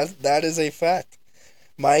 that is a fact.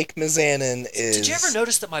 Mike Mizanin is. Did you ever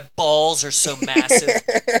notice that my balls are so massive?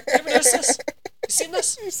 You ever notice this? You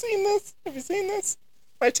seen this? Have you seen this?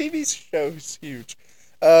 My TV show is huge.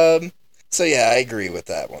 So yeah, I agree with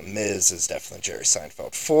that one. Miz is definitely Jerry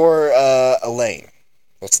Seinfeld. For Elaine,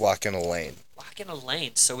 let's lock in Elaine. Lock in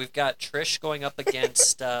Elaine. So we've got Trish going up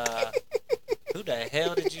against who the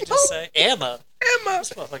hell did you just say? Emma.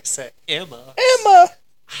 That's what I like to say. Emma. I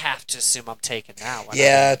have to assume I'm taking that one.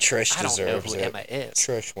 Yeah, Trish deserves it. I don't know who Emma is.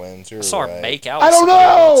 Trish wins. I saw her make out. I don't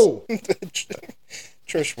know.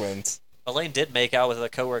 Trish wins. Elaine did make out with a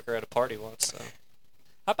coworker at a party once. So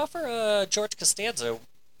How about for George Costanza?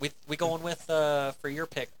 We going with for your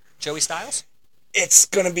pick, Joey Styles? It's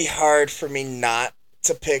gonna be hard for me not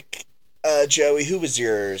to pick Joey. Who was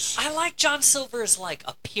yours? I like John Silver's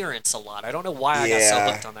appearance a lot. I don't know why I got so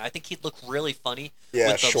hooked on that. I think he'd look really funny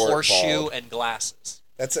with the horseshoe and glasses.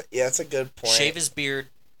 That's a good point. Shave his beard,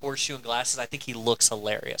 horseshoe and glasses. I think he looks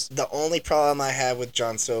hilarious. The only problem I have with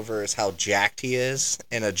John Silver is how jacked he is,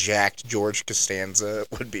 and a jacked George Costanza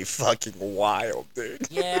would be fucking wild, dude.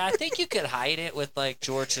 Yeah, I think you could hide it with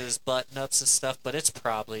George's button-ups and stuff, but it's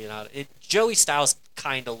probably not. Joey Styles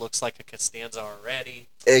kind of looks like a Costanza already.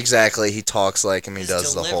 Exactly, he talks like him. He His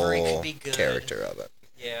does the delivery whole could be good. character of it.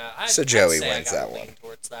 Yeah, so Joey I'd say wins I gotta that lean one.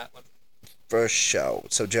 towards that one. For show.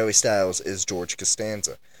 So Joey Styles is George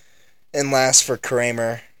Costanza. And last for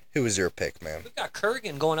Kramer, who was your pick, man? We've got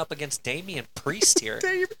Kurgan going up against Damian Priest here.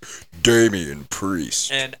 Damian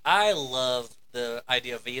Priest. And I love the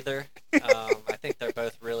idea of either. I think they're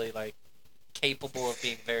both really capable of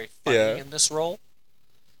being very funny in this role.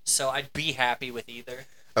 So I'd be happy with either.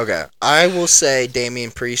 Okay, I will say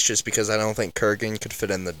Damian Priest just because I don't think Kurgan could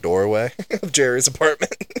fit in the doorway of Jerry's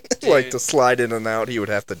apartment. To slide in and out, he would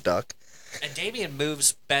have to duck. And Damian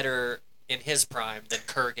moves better in his prime than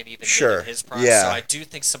Kurgan even did Sure. in his prime. Yeah. So I do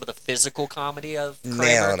think some of the physical comedy of Kramer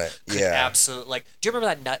Nailing it. could Yeah. absolutely... do you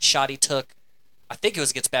remember that nut shot he took? I think it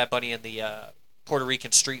was against Bad Bunny in the Puerto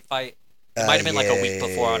Rican street fight. It might have been a week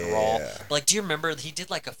before on Raw. But do you remember he did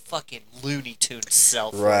a fucking Looney Tunes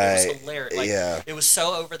self? Right. It was hilarious. It was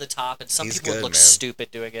so over the top, and some people would look stupid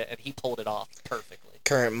doing it, and he pulled it off perfectly.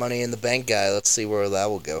 Current Money in the Bank guy. Let's see where that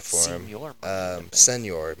will go for him.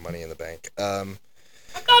 Senor Money in the Bank. I'm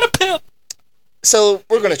not a pimp. So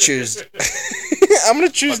we're gonna choose. I'm gonna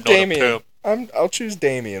choose Damian. I'll choose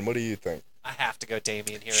Damian. What do you think? I have to go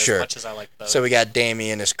Damian here Sure. as much as I like both. So we got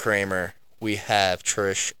Damian as Kramer. We have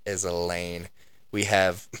Trish as Elaine. We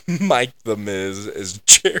have Mike the Miz as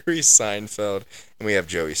Jerry Seinfeld. And we have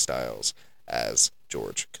Joey Styles as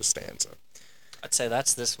George Costanza. I'd say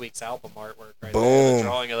that's this week's album artwork right Boom. there. The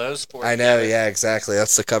drawing of those four. I know, yeah, exactly.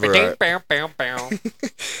 That's the cover art. Bam, bam, bam.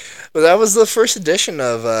 Well, that was the first edition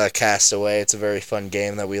of Castaway. It's a very fun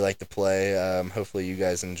game that we like to play. Hopefully you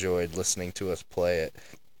guys enjoyed listening to us play it.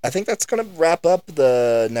 I think that's going to wrap up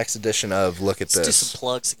the next edition of Look at Let's This. do some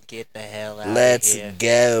plugs and get the hell out Let's of here.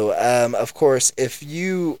 go. Of course, if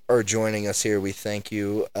you are joining us here, we thank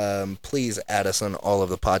you. Please add us on all of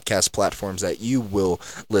the podcast platforms that you will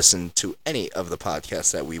listen to any of the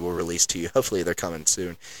podcasts that we will release to you. Hopefully, they're coming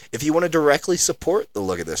soon. If you want to directly support the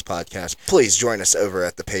Look at This podcast, please join us over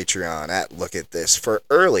at the Patreon at Look at This for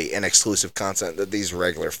early and exclusive content that these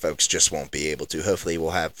regular folks just won't be able to. Hopefully, we'll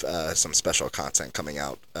have some special content coming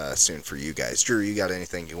out soon for you guys. Drew, you got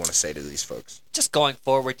anything you want to say to these folks? Just going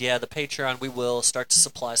forward, the Patreon, we will start to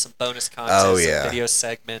supply some bonus content, some video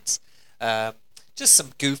segments, just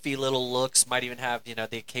some goofy little looks. Might even have,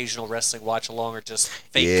 the occasional wrestling watch along or just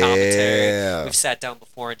fake commentary. We've sat down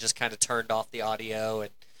before and just kind of turned off the audio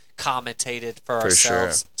and commentated for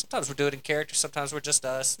ourselves. Sure. Sometimes we're doing it in character, sometimes we're just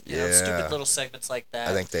us. Stupid little segments like that.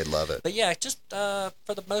 I think they'd love it. But yeah, just for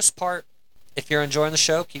the most part, if you're enjoying the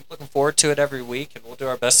show, keep looking forward to it every week, and we'll do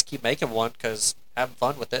our best to keep making one because having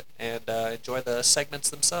fun with it and enjoy the segments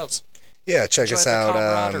themselves. Yeah, check us out.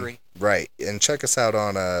 Camaraderie. And check us out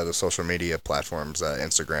on the social media platforms,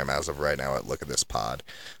 Instagram as of right now at Look at This Pod.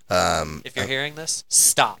 If you're hearing this,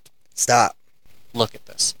 stop. Look at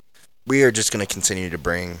this. We are just going to continue to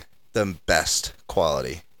bring the best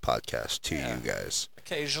quality podcast to you guys.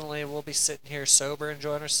 Occasionally, we'll be sitting here sober,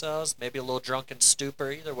 enjoying ourselves, maybe a little drunken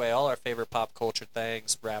stupor. Either way, all our favorite pop culture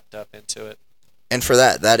things wrapped up into it. And for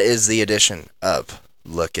that is the edition of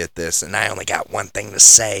Look at This. And I only got one thing to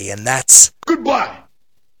say, and that's... Goodbye.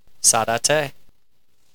 Sadate.